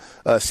game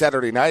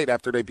Saturday night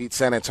after they beat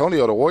San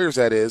Antonio, the Warriors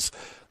that is,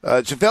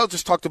 JaVale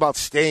just talked about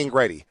staying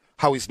ready,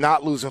 how he's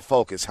not losing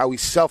focus, how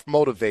he's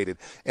self-motivated.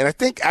 And I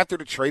think after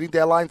the trading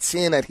deadline,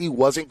 seeing that he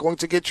wasn't going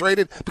to get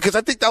traded, because I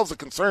think that was a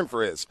concern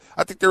for his.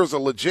 I think there was a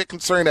legit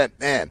concern that,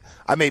 man,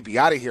 I may be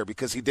out of here,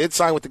 because he did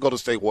sign with the Golden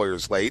State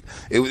Warriors late.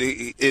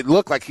 It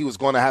looked like he was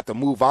going to have to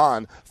move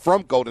on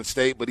from Golden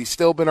State, but he's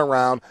still been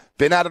around,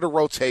 been out of the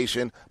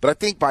rotation. But I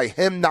think by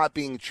him not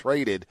being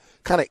traded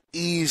kind of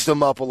eased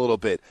him up a little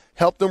bit,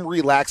 helped him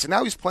relax, and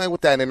now he's playing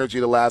with that energy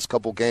the last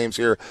couple games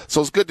here.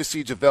 So it's good to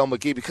see JaVale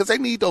McGee, because they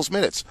need those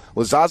minutes.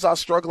 With Zaza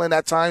struggling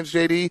at times,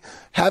 JD,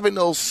 having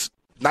those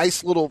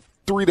nice little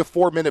 3 to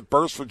 4 minute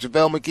bursts for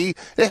JaVale McGee,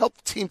 it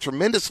helped the team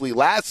tremendously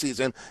last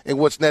season in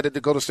what's netted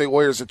the Golden State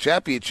Warriors a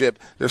championship,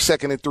 their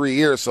second in 3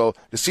 years. So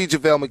to see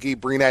JaVale McGee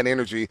bring that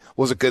energy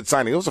was a good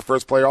signing. He was the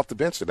first player off the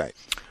bench tonight.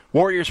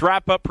 Warriors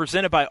wrap-up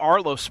presented by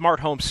Arlo Smart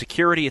Home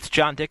Security. It's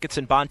John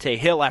Dickinson, Bonte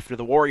Hill after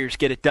the Warriors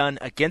get it done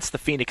against the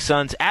Phoenix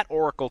Suns at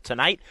Oracle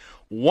tonight.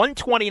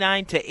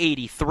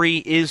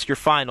 129-83 is your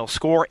final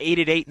score.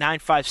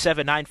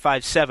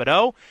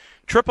 888-957-9570.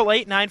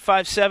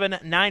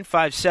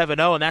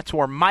 888-957-9570, and that's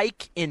where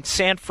Mike in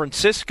San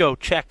Francisco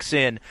checks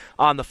in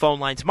on the phone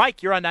lines.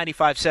 Mike, you're on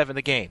 95.7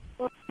 The Game.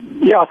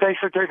 Yeah, thanks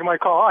for taking my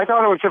call. I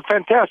thought it was a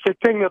fantastic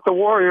thing that the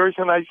Warriors,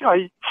 and I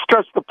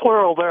stressed the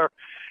plural there,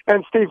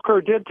 and Steve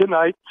Kerr did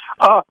tonight.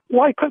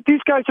 Why could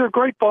these guys are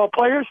great ball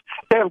players?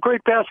 They have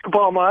great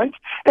basketball minds,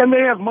 and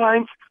they have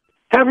minds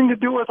having to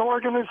do with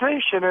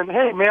organization. And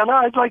hey, man,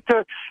 I'd like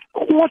to.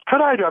 What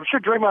could I do? I'm sure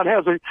Draymond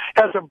has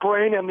a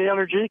brain and the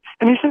energy,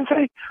 and he says,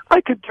 "Hey,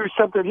 I could do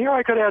something here.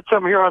 I could add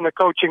something here on the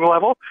coaching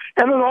level,"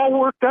 and it all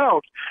worked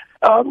out.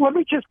 Let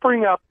me just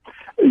bring up.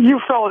 You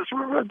fellas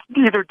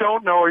either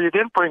don't know or you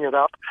didn't bring it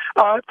up.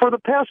 For the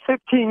past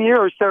 15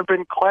 years, there have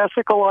been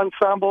classical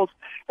ensembles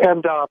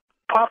and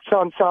pop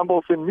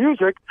ensembles in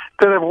music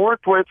that have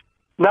worked with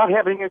not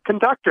having a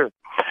conductor.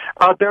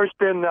 There's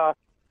been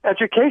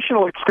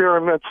educational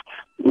experiments.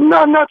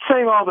 No, I'm not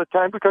saying all the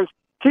time, because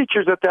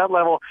teachers at that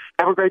level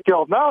have a great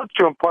deal of knowledge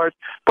to impart,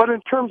 but in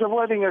terms of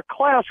letting a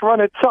class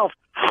run itself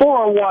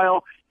for a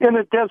while in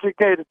a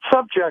designated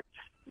subject,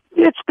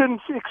 it's been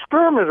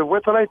experimented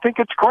with, and I think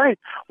it's great.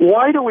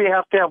 Why do we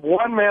have to have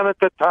one man at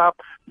the top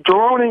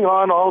droning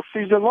on all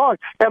season long?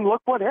 And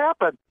look what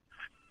happened.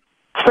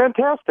 It's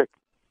fantastic.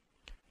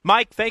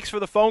 Mike, thanks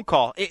for the phone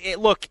call.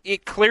 Look,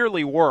 it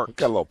clearly worked.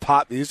 Got a little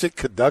pop music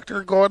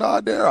conductor going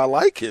on there. I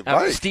like it,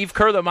 Mike. Steve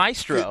Kerr, the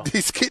maestro.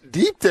 He's getting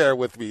deep there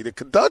with me, the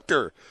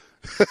conductor.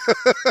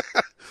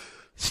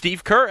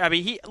 Steve Kerr,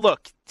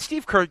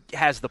 Steve Kerr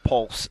has the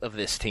pulse of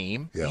this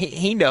team. Yeah.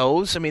 He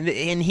knows. I mean,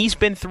 and he's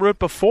been through it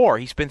before.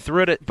 He's been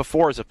through it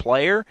before as a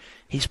player.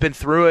 He's been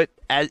through it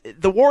as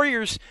the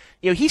Warriors.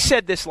 He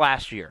said this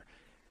last year.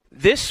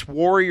 This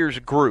Warriors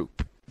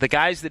group the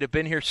guys that have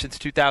been here since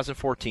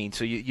 2014,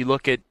 so you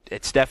look at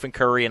Stephen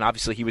Curry, and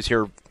obviously he was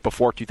here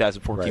before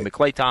 2014, but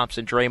Klay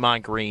Thompson,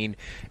 Draymond Green,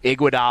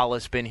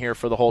 Iguodala's been here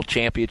for the whole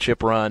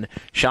championship run.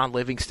 Sean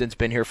Livingston's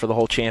been here for the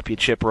whole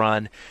championship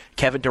run.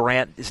 Kevin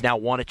Durant has now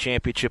won a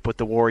championship with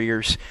the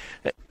Warriors.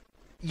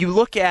 You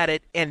look at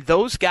it, and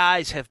those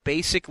guys have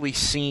basically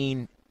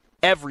seen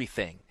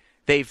everything.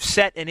 They've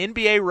set an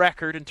NBA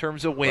record in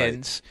terms of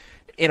wins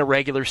in a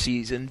regular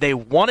season. They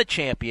won a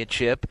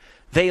championship.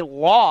 They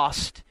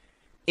lost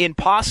in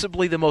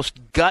possibly the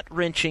most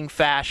gut-wrenching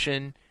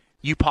fashion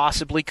you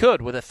possibly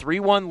could, with a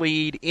 3-1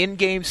 lead in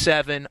Game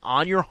 7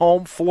 on your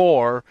home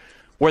floor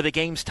where the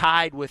game's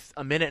tied with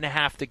a minute and a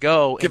half to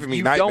go. Giving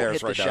me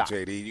nightmares right now,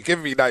 JD. You're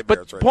giving me nightmares right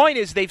now. But the point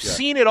is they've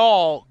seen it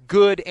all,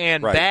 good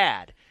and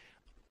bad.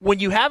 When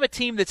you have a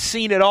team that's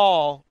seen it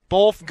all,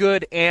 both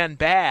good and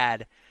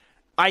bad,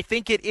 I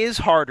think it is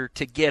harder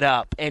to get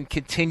up and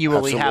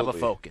continually have a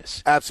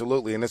focus.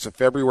 Absolutely, and it's a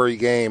February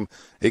game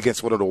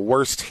against one of the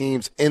worst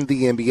teams in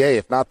the NBA,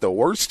 if not the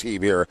worst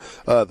team here,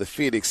 the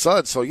Phoenix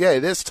Suns. So, yeah,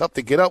 it is tough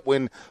to get up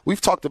when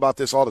we've talked about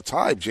this all the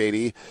time,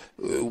 JD.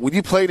 When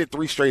you played in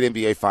 3 straight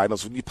NBA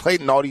Finals, when you played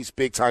in all these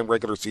big-time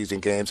regular season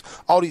games,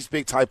 all these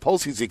big-time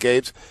postseason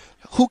games,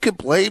 who can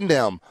blame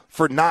them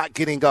for not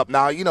getting up?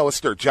 Now, you know,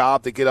 it's their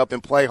job to get up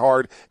and play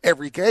hard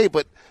every game,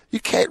 but you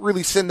can't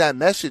really send that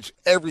message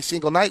every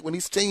single night when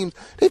these teams,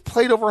 they've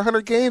played over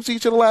 100 games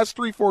each of the last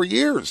 3-4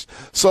 years.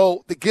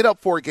 So to get up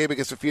for a game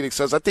against the Phoenix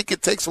Suns, I think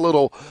it takes a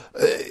little,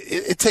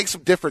 it takes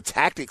some different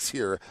tactics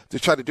here to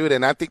try to do it.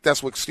 And I think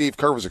that's what Steve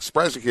Kerr was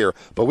expressing here.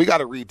 But we got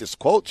to read this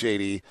quote,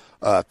 JD.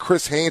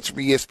 Chris Haynes from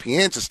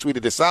ESPN just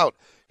tweeted this out.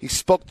 He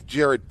spoke to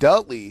Jared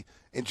Dudley,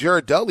 and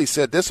Jared Dudley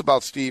said this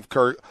about Steve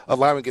Kerr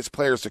allowing his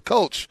players to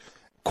coach.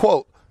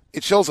 Quote,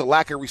 "It shows a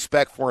lack of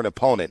respect for an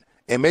opponent.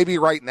 And maybe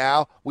right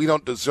now we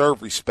don't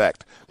deserve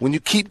respect. When you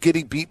keep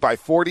getting beat by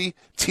 40,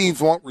 teams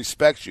won't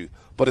respect you.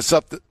 But it's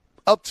up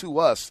to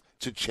us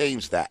to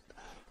change that."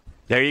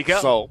 There you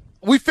go. So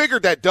we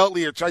figured that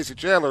Dudley or Tyson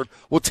Chandler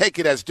will take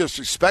it as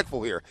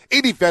disrespectful here.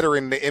 Any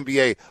veteran in the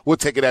NBA will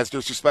take it as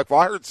disrespectful.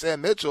 I heard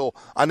Sam Mitchell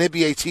on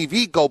NBA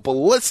TV go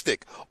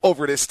ballistic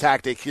over this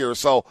tactic here.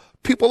 So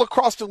people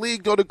across the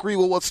league don't agree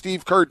with what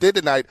Steve Kerr did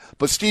tonight,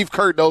 but Steve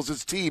Kerr knows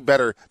his team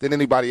better than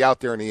anybody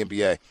out there in the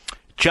NBA.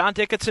 John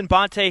Dickinson,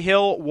 Bonte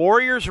Hill,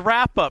 Warriors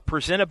wrap-up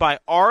presented by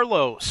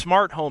Arlo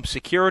Smart Home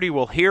Security.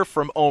 We'll hear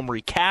from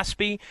Omri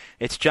Caspi.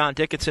 It's John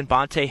Dickinson,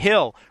 Bonte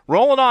Hill.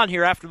 Rolling on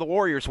here after the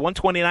Warriors'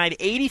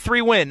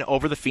 129-83 win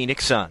over the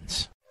Phoenix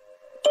Suns.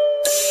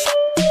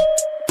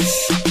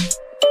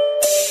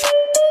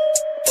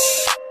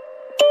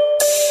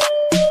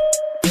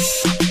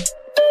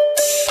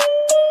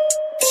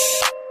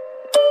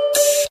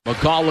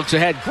 McCaw looks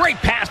ahead. Great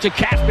pass to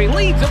Caspi.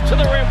 Leads him to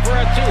the rim for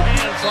a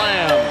two-hand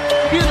slam.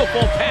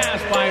 Beautiful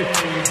pass by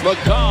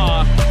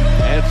McCaw.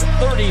 It's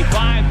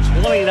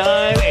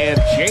 35-29, and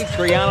Jay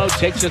Triano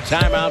takes a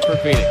timeout for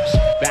Phoenix.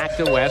 Back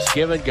to West.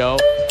 Give and go.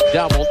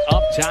 Doubled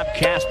up top.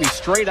 Caspi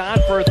straight on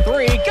for a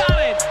three. Got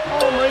it!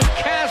 Omri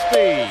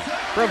Caspi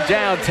from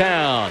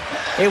downtown.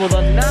 Able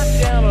to knock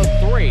down a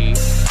three.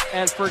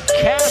 And for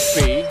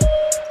Caspi,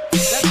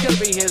 that's going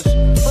to be his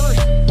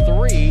first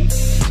three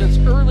since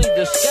early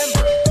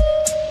December.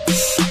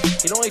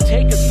 He'd only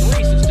taken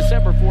three since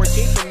December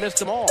 14th and missed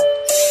them all.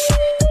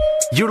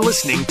 You're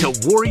listening to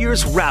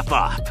Warriors Wrap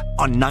Up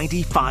on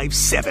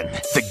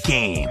 95.7 The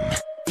Game.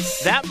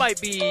 That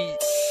might be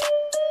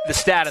the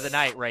stat of the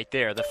night right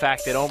there. The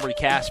fact that Omri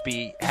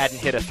Caspi hadn't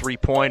hit a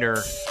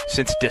three-pointer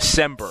since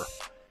December.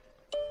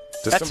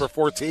 December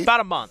 14th? About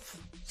a month.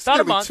 About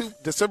a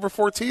month. December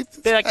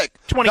 14th? Like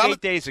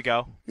 28 days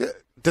ago. Yeah.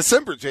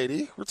 December,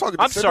 JD. We're talking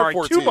December 14th. I'm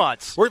sorry, 2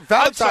 months. We're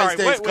Valentine's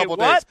Day a couple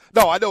days.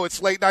 No, I know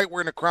it's late night. We're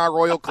in the Crown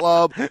Royal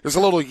Club. There's a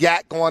little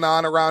yak going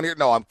on around here.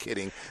 No, I'm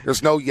kidding.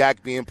 There's no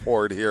yak being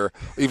poured here,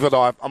 even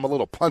though I'm a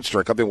little punch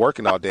drunk. I've been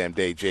working all damn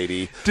day,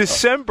 JD.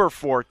 December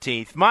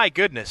 14th. My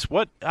goodness.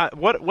 What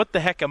the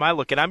heck am I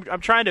looking?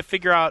 I'm trying to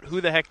figure out who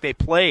the heck they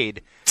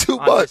played 2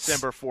 months.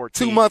 December 14th.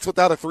 2 months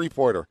without a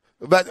three-pointer.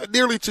 About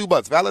nearly 2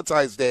 months.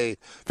 Valentine's Day,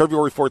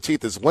 February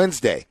 14th, is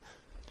Wednesday.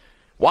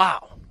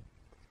 Wow.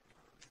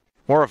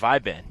 Where have I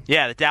been?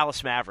 Yeah, the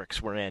Dallas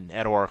Mavericks were in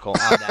at Oracle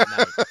on that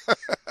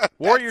night.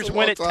 Warriors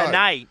win it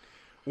tonight,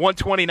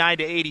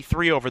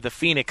 129-83 over the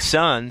Phoenix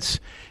Suns.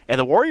 And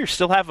the Warriors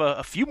still have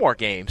a few more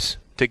games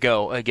to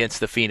go against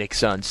the Phoenix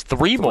Suns.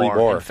 Three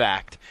more, in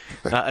fact,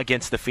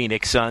 against the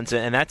Phoenix Suns.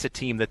 And that's a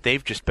team that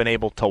they've just been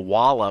able to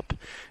wallop.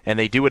 And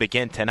they do it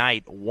again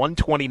tonight,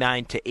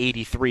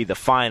 129-83, the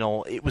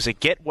final. It was a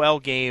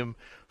get-well game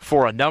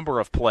for a number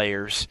of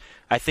players.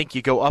 I think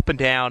you go up and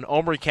down.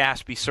 Omri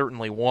Caspi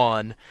certainly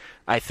won.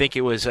 I think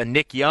it was a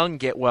Nick Young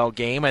get-well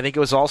game. I think it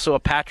was also a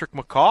Patrick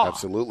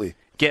McCaw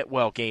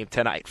get-well game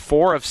tonight.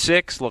 4 of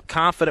 6, looked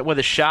confident with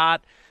a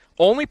shot.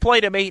 Only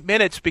played him 8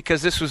 minutes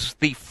because this was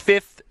the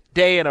 5th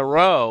day in a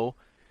row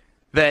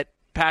that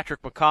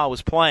Patrick McCaw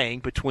was playing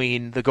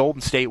between the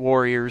Golden State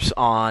Warriors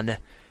on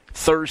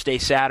Thursday,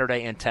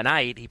 Saturday, and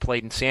tonight. He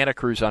played in Santa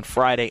Cruz on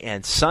Friday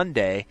and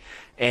Sunday.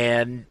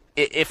 And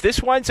if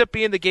this winds up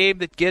being the game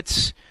that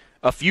gets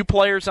a few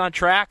players on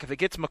track, if it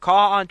gets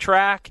McCaw on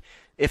track,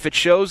 if it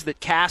shows that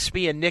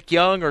Caspi and Nick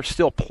Young are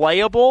still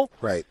playable,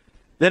 right,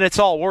 then it's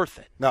all worth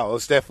it. No, it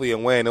was definitely a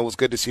win. It was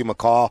good to see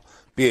McCaw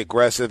be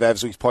aggressive,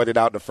 as we pointed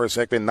out in the first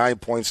segment. 9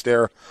 points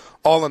there,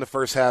 all in the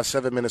first half,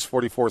 7 minutes,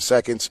 44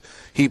 seconds.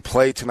 He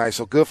played tonight,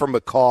 so good for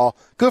McCaw.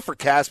 Good for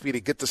Caspi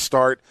to get the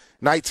start,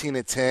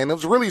 19-10. It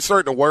was really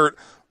starting to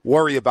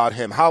worry about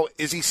him. How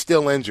is he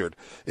still injured?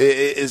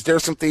 Is there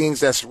some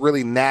things that's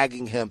really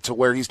nagging him to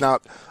where he's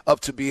not up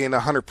to being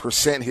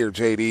 100% here,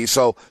 JD?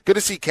 So good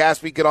to see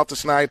Caspi get off the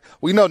snide.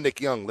 We know Nick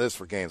Young lives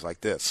for games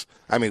like this.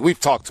 I mean, we've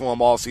talked to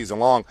him all season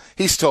long.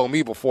 He's told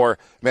me before,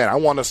 man, I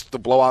want us to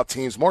blow out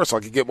teams more so I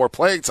can get more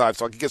playing time,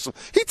 so I can get some.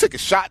 He took a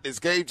shot in this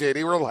game,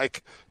 JD. We're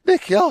like,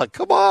 Nick Young,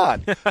 come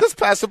on. Just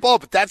pass the ball.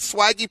 But that's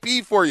Swaggy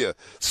P for you.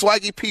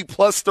 Swaggy P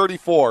plus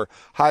 34.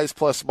 Highest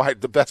plus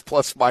minus, the best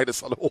plus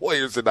minus on the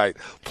Warriors tonight.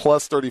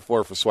 Plus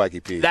 34 for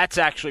Swaggy P. That's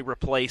actually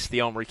replaced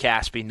the Omri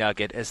Caspi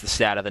nugget as the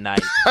stat of the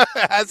night.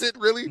 Has it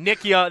really?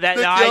 Nick Young.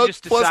 I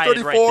just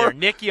decided right there.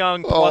 Nick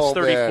Young plus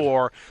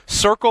 34. Man.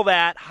 Circle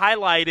that.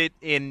 Highlight it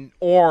in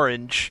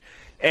orange.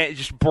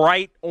 Just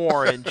bright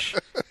orange,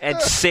 and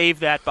save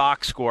that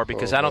box score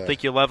because I don't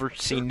think you'll ever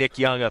see Nick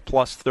Young a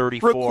plus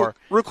 34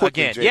 real quick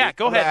again. JD, yeah,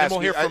 go ahead, and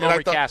we'll hear from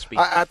Omri Caspi.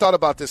 I thought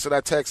about this, and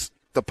I text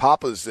the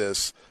Papas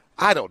this.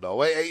 I don't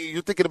know.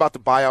 You're thinking about the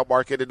buyout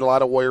market, and a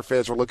lot of Warrior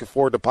fans were looking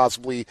forward to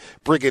possibly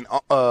bringing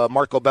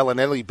Marco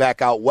Bellinelli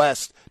back out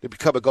west to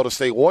become a Golden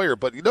State Warrior.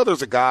 But,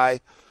 there's a guy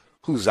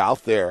who's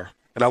out there,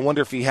 and I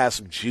wonder if he has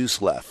some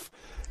juice left.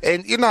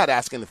 And you're not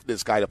asking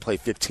this guy to play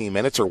 15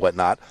 minutes or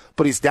whatnot,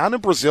 but he's down in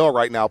Brazil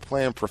right now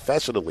playing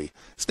professionally.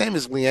 His name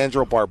is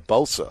Leandro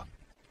Barbosa.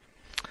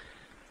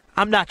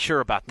 I'm not sure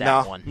about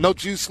that one. No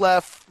juice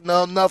left,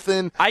 no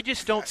nothing. I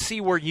just don't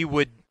see where you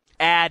would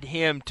add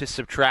him to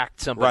subtract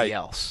somebody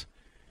else.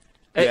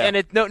 Yeah.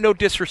 And no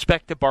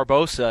disrespect to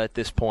Barbosa at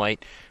this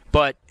point,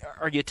 but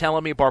are you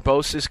telling me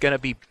Barbosa is going to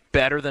be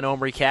better than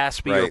Omri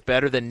Caspi or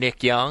better than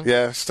Nick Young?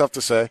 Yeah, it's tough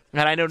to say.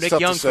 And I know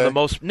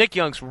Nick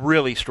Young's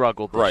really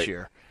struggled this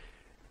year.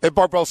 And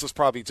Barbosa's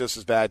probably just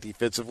as bad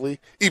defensively,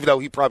 even though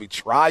he probably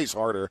tries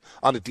harder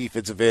on the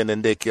defensive end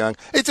than Nick Young.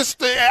 It just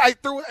I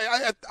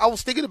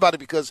was thinking about it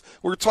because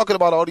we were talking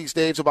about all these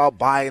days about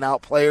buying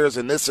out players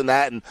and this and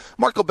that, and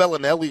Marco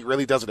Bellinelli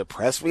really doesn't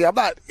impress me. I'm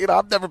not,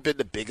 I've never been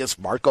the biggest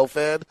Marco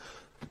fan.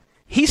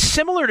 He's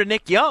similar to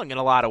Nick Young in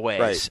a lot of ways.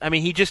 Right. I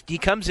mean, he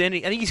comes in.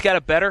 I think he's got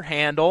a better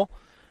handle.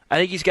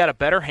 I think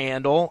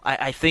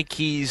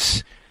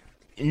he's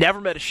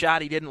never met a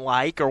shot he didn't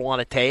like or want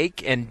to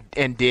take, and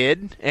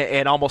did,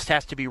 and almost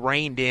has to be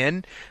reined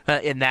in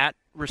that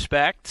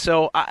respect.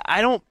 So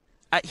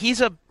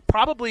he's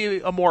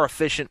probably a more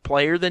efficient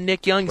player than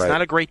Nick Young. He's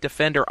not a great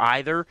defender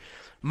either.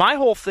 My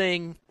whole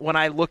thing when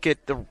I look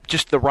at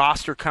the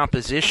roster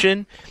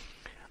composition,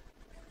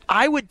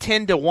 I would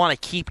tend to want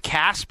to keep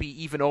Caspi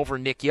even over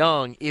Nick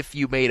Young if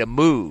you made a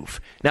move.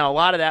 Now, a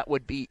lot of that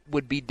would be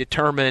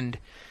determined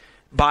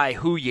by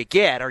who you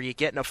get. Are you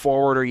getting a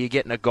forward or are you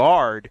getting a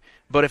guard?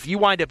 But if you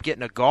wind up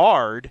getting a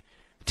guard,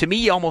 to me,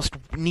 you almost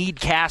need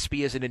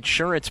Caspi as an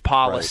insurance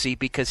policy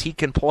because he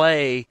can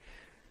play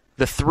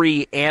the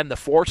 3 and the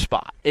 4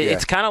 spot.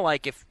 It's kind of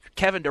like if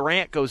Kevin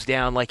Durant goes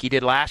down like he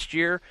did last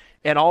year,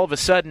 and all of a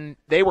sudden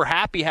they were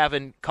happy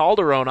having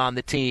Calderon on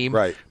the team.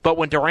 Right. But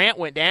when Durant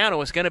went down and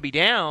was going to be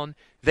down,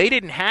 they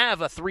didn't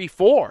have a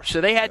 3-4. So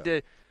they had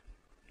to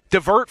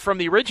divert from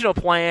the original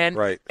plan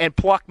and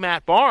pluck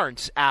Matt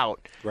Barnes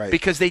out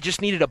because they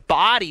just needed a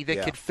body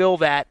that could fill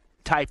that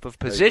type of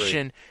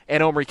position,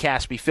 and Omri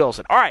Caspi fills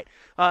it. All right,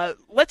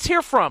 let's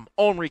hear from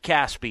Omri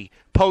Caspi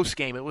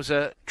post-game. It was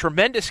a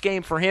tremendous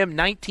game for him,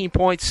 19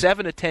 points,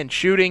 7 of 10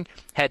 shooting,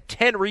 had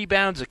 10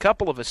 rebounds, a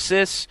couple of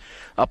assists,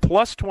 a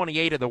plus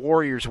 28 of the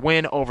Warriors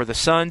win over the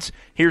Suns.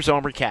 Here's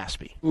Omri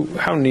Caspi.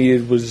 How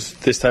needed was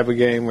this type of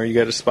game where you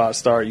get a spot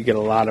start, you get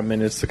a lot of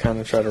minutes to kind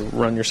of try to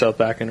run yourself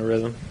back into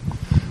rhythm?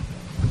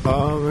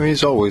 I mean,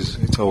 it's always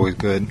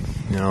good.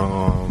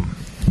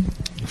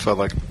 I felt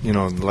like,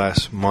 the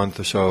last month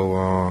or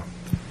so,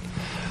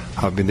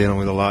 I've been dealing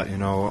with a lot,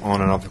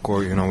 on and off the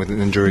court, with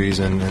injuries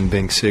and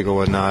being sick or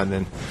whatnot.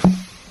 And,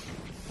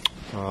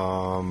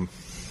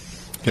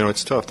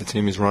 it's tough. The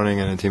team is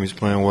running and the team is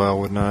playing well,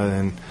 whatnot.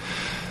 And,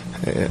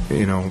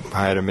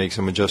 I had to make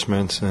some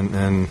adjustments.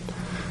 And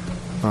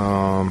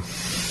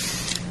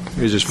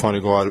it was just fun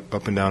to go out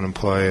up and down and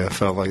play. I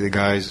felt like the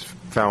guys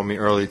found me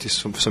early to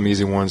some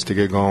easy ones to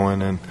get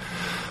going. And,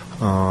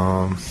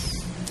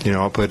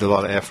 I put a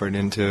lot of effort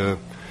into,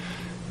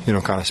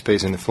 kind of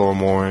spacing the floor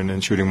more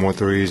and shooting more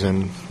threes.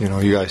 And,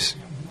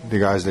 the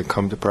guys that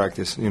come to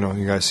practice, you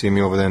guys see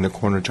me over there in the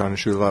corner trying to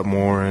shoot a lot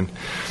more and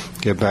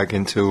get back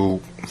into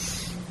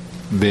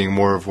being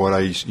more of what I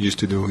used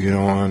to do,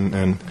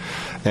 and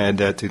add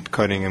that to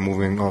cutting and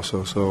moving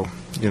also. So,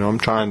 I'm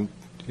trying,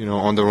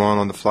 on the run,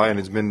 on the fly, and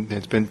it's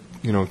been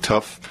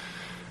tough,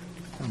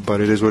 but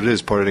it is what it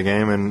is, part of the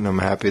game, and I'm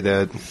happy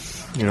that,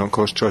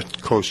 Coach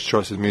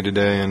trusted me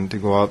today and to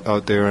go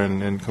out there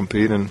and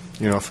compete, and,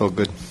 I felt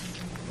good.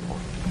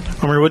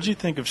 Omer, what did you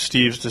think of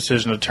Steve's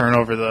decision to turn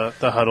over the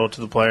huddle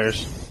to the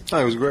players? Oh,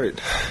 it was great.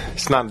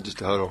 It's not just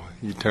the huddle.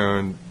 You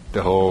turn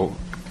the whole,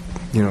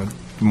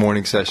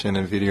 morning session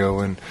and video,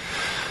 and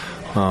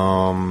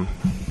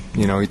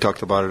he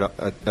talked about it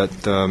at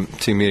the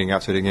team meeting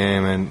after the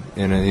game,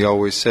 and he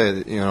always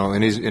said,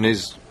 in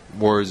his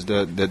words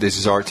that this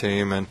is our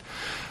team and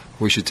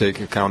we should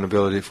take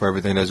accountability for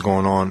everything that's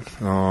going on.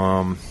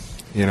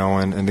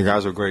 And the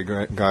guys are great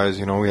guys.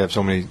 We have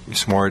so many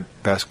smart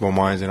basketball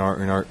minds in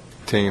our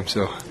team,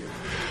 so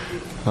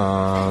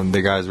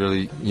the guys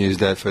really use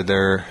that for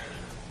their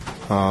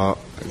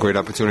great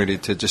opportunity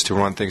to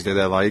run things that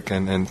they like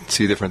and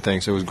see different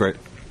things. It was great.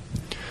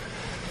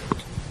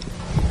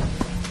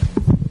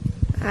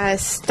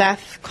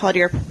 Steph called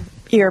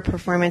your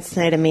performance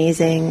tonight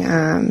amazing.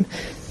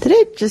 Did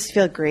it just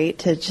feel great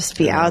to just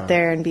be out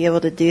there and be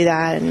able to do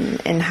that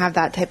and have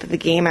that type of a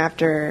game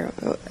after?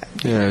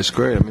 Yeah, it's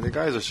great. I mean, the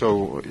guys are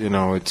so,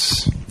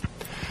 it's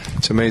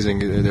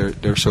amazing.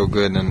 They're so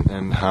good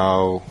and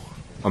how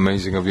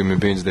amazing of human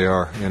beings they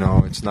are.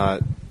 It's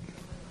not.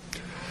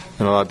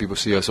 A lot of people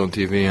see us on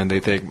TV and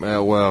they think,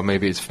 well,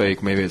 maybe it's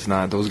fake, maybe it's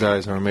not. Those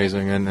guys are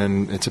amazing,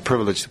 and it's a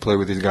privilege to play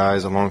with these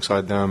guys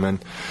alongside them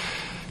and.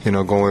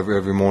 Go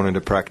every morning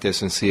to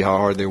practice and see how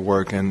hard they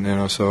work,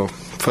 and so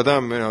for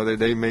them,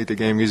 they made the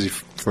game easy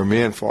for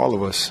me and for all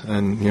of us.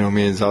 And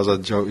me and Zaza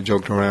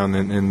joked around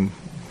in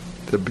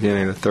the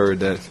beginning of the third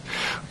that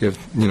we have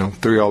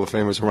 3 Hall of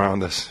Famers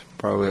around us,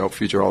 probably all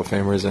future Hall of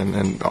Famers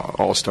and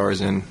All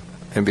Stars and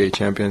NBA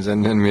champions,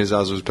 and me and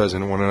Zaza was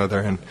passing one another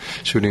and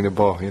shooting the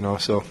ball.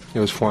 So it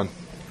was fun.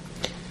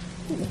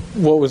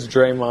 What was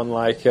Draymond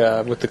like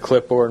with the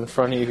clipboard in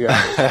front of you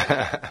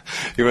guys?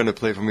 He ran the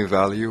play for me for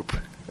alley-oop.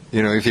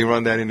 If you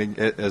run that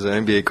as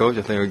an NBA coach,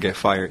 I think I would get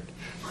fired.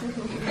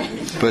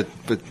 But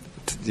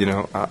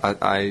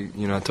I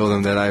told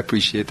him that I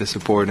appreciate the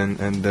support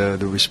and the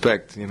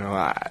respect.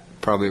 I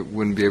probably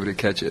wouldn't be able to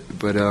catch it,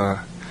 but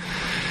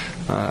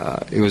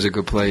it was a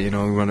good play. We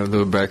run a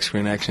little back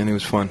screen action. It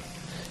was fun.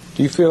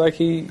 Do you feel like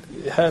he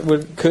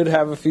could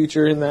have a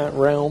future in that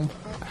realm?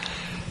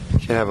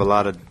 He can have a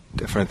lot of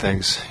different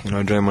things.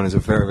 Draymond is a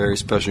very, very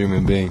special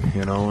human being.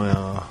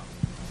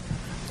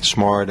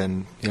 Smart,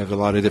 and he has a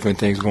lot of different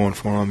things going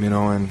for him,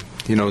 and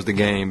he knows the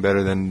game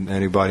better than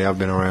anybody I've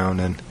been around,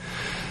 and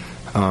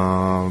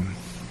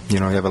you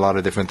have a lot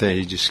of different things.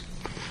 He just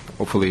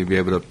hopefully be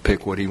able to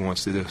pick what he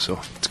wants to do, so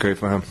it's great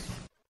for him.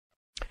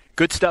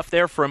 Good stuff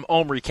there from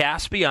Omri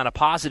Caspi on a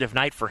positive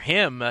night for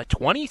him.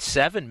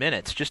 27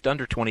 minutes, just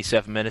under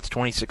 27 minutes,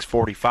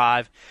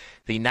 26:45.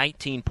 The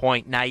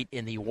 19-point night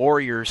in the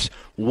Warriors'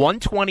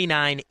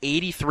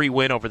 129-83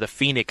 win over the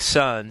Phoenix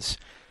Suns.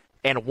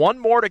 And one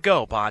more to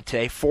go,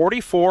 Bonte.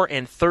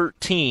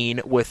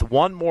 44-13 with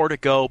one more to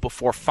go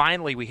before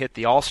finally we hit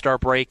the All-Star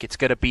break. It's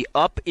going to be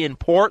up in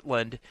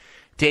Portland.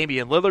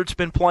 Damian Lillard's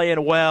been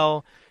playing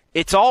well.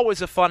 It's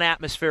always a fun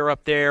atmosphere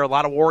up there. A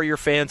lot of Warrior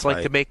fans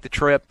like to make the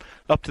trip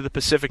up to the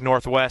Pacific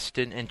Northwest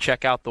and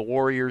check out the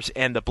Warriors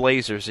and the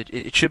Blazers.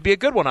 It should be a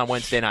good one on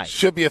Wednesday night.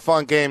 Should be a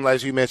fun game.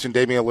 As you mentioned,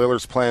 Damian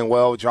Lillard's playing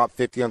well. Dropped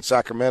 50 on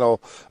Sacramento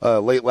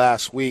late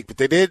last week. But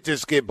they did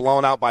just get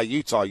blown out by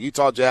Utah.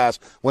 Utah Jazz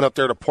went up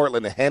there to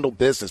Portland to handle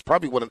business.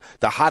 Probably one of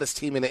the hottest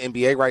team in the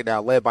NBA right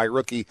now, led by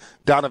rookie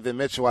Donovan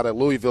Mitchell out of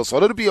Louisville. So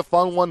it'll be a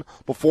fun one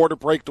before the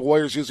break. The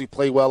Warriors usually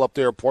play well up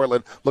there in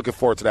Portland. Looking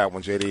forward to that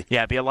one, JD.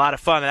 Yeah, it'll be a lot of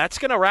fun. That's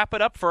going to wrap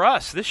it up for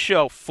us. This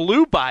show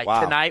flew by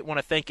tonight. Want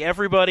to thank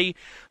everybody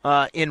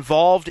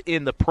involved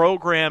in the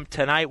program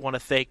tonight. Want to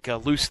thank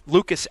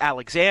Lucas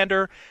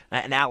Alexander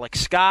and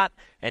Alex Scott,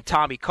 and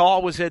Tommy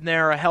Call was in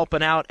there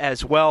helping out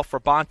as well for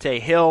Bonte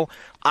Hill.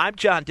 I'm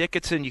John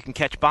Dickinson. You can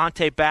catch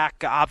Bonte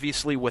back,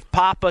 obviously, with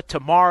Papa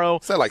tomorrow.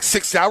 Is that like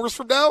 6 hours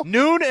from now?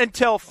 Noon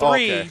until 3.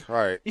 Okay, all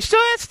right. You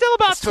still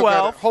about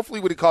 12. Hopefully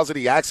we didn't cause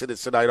any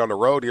accidents tonight on the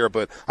road here,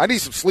 but I need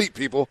some sleep,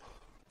 people.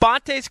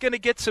 Bonte's going to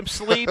get some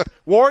sleep.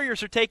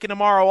 Warriors are taking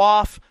tomorrow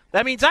off.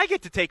 That means I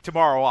get to take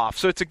tomorrow off,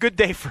 so it's a good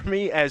day for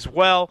me as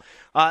well.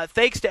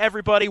 Thanks to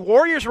everybody.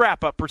 Warriors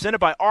Wrap-Up presented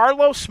by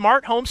Arlo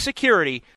Smart Home Security.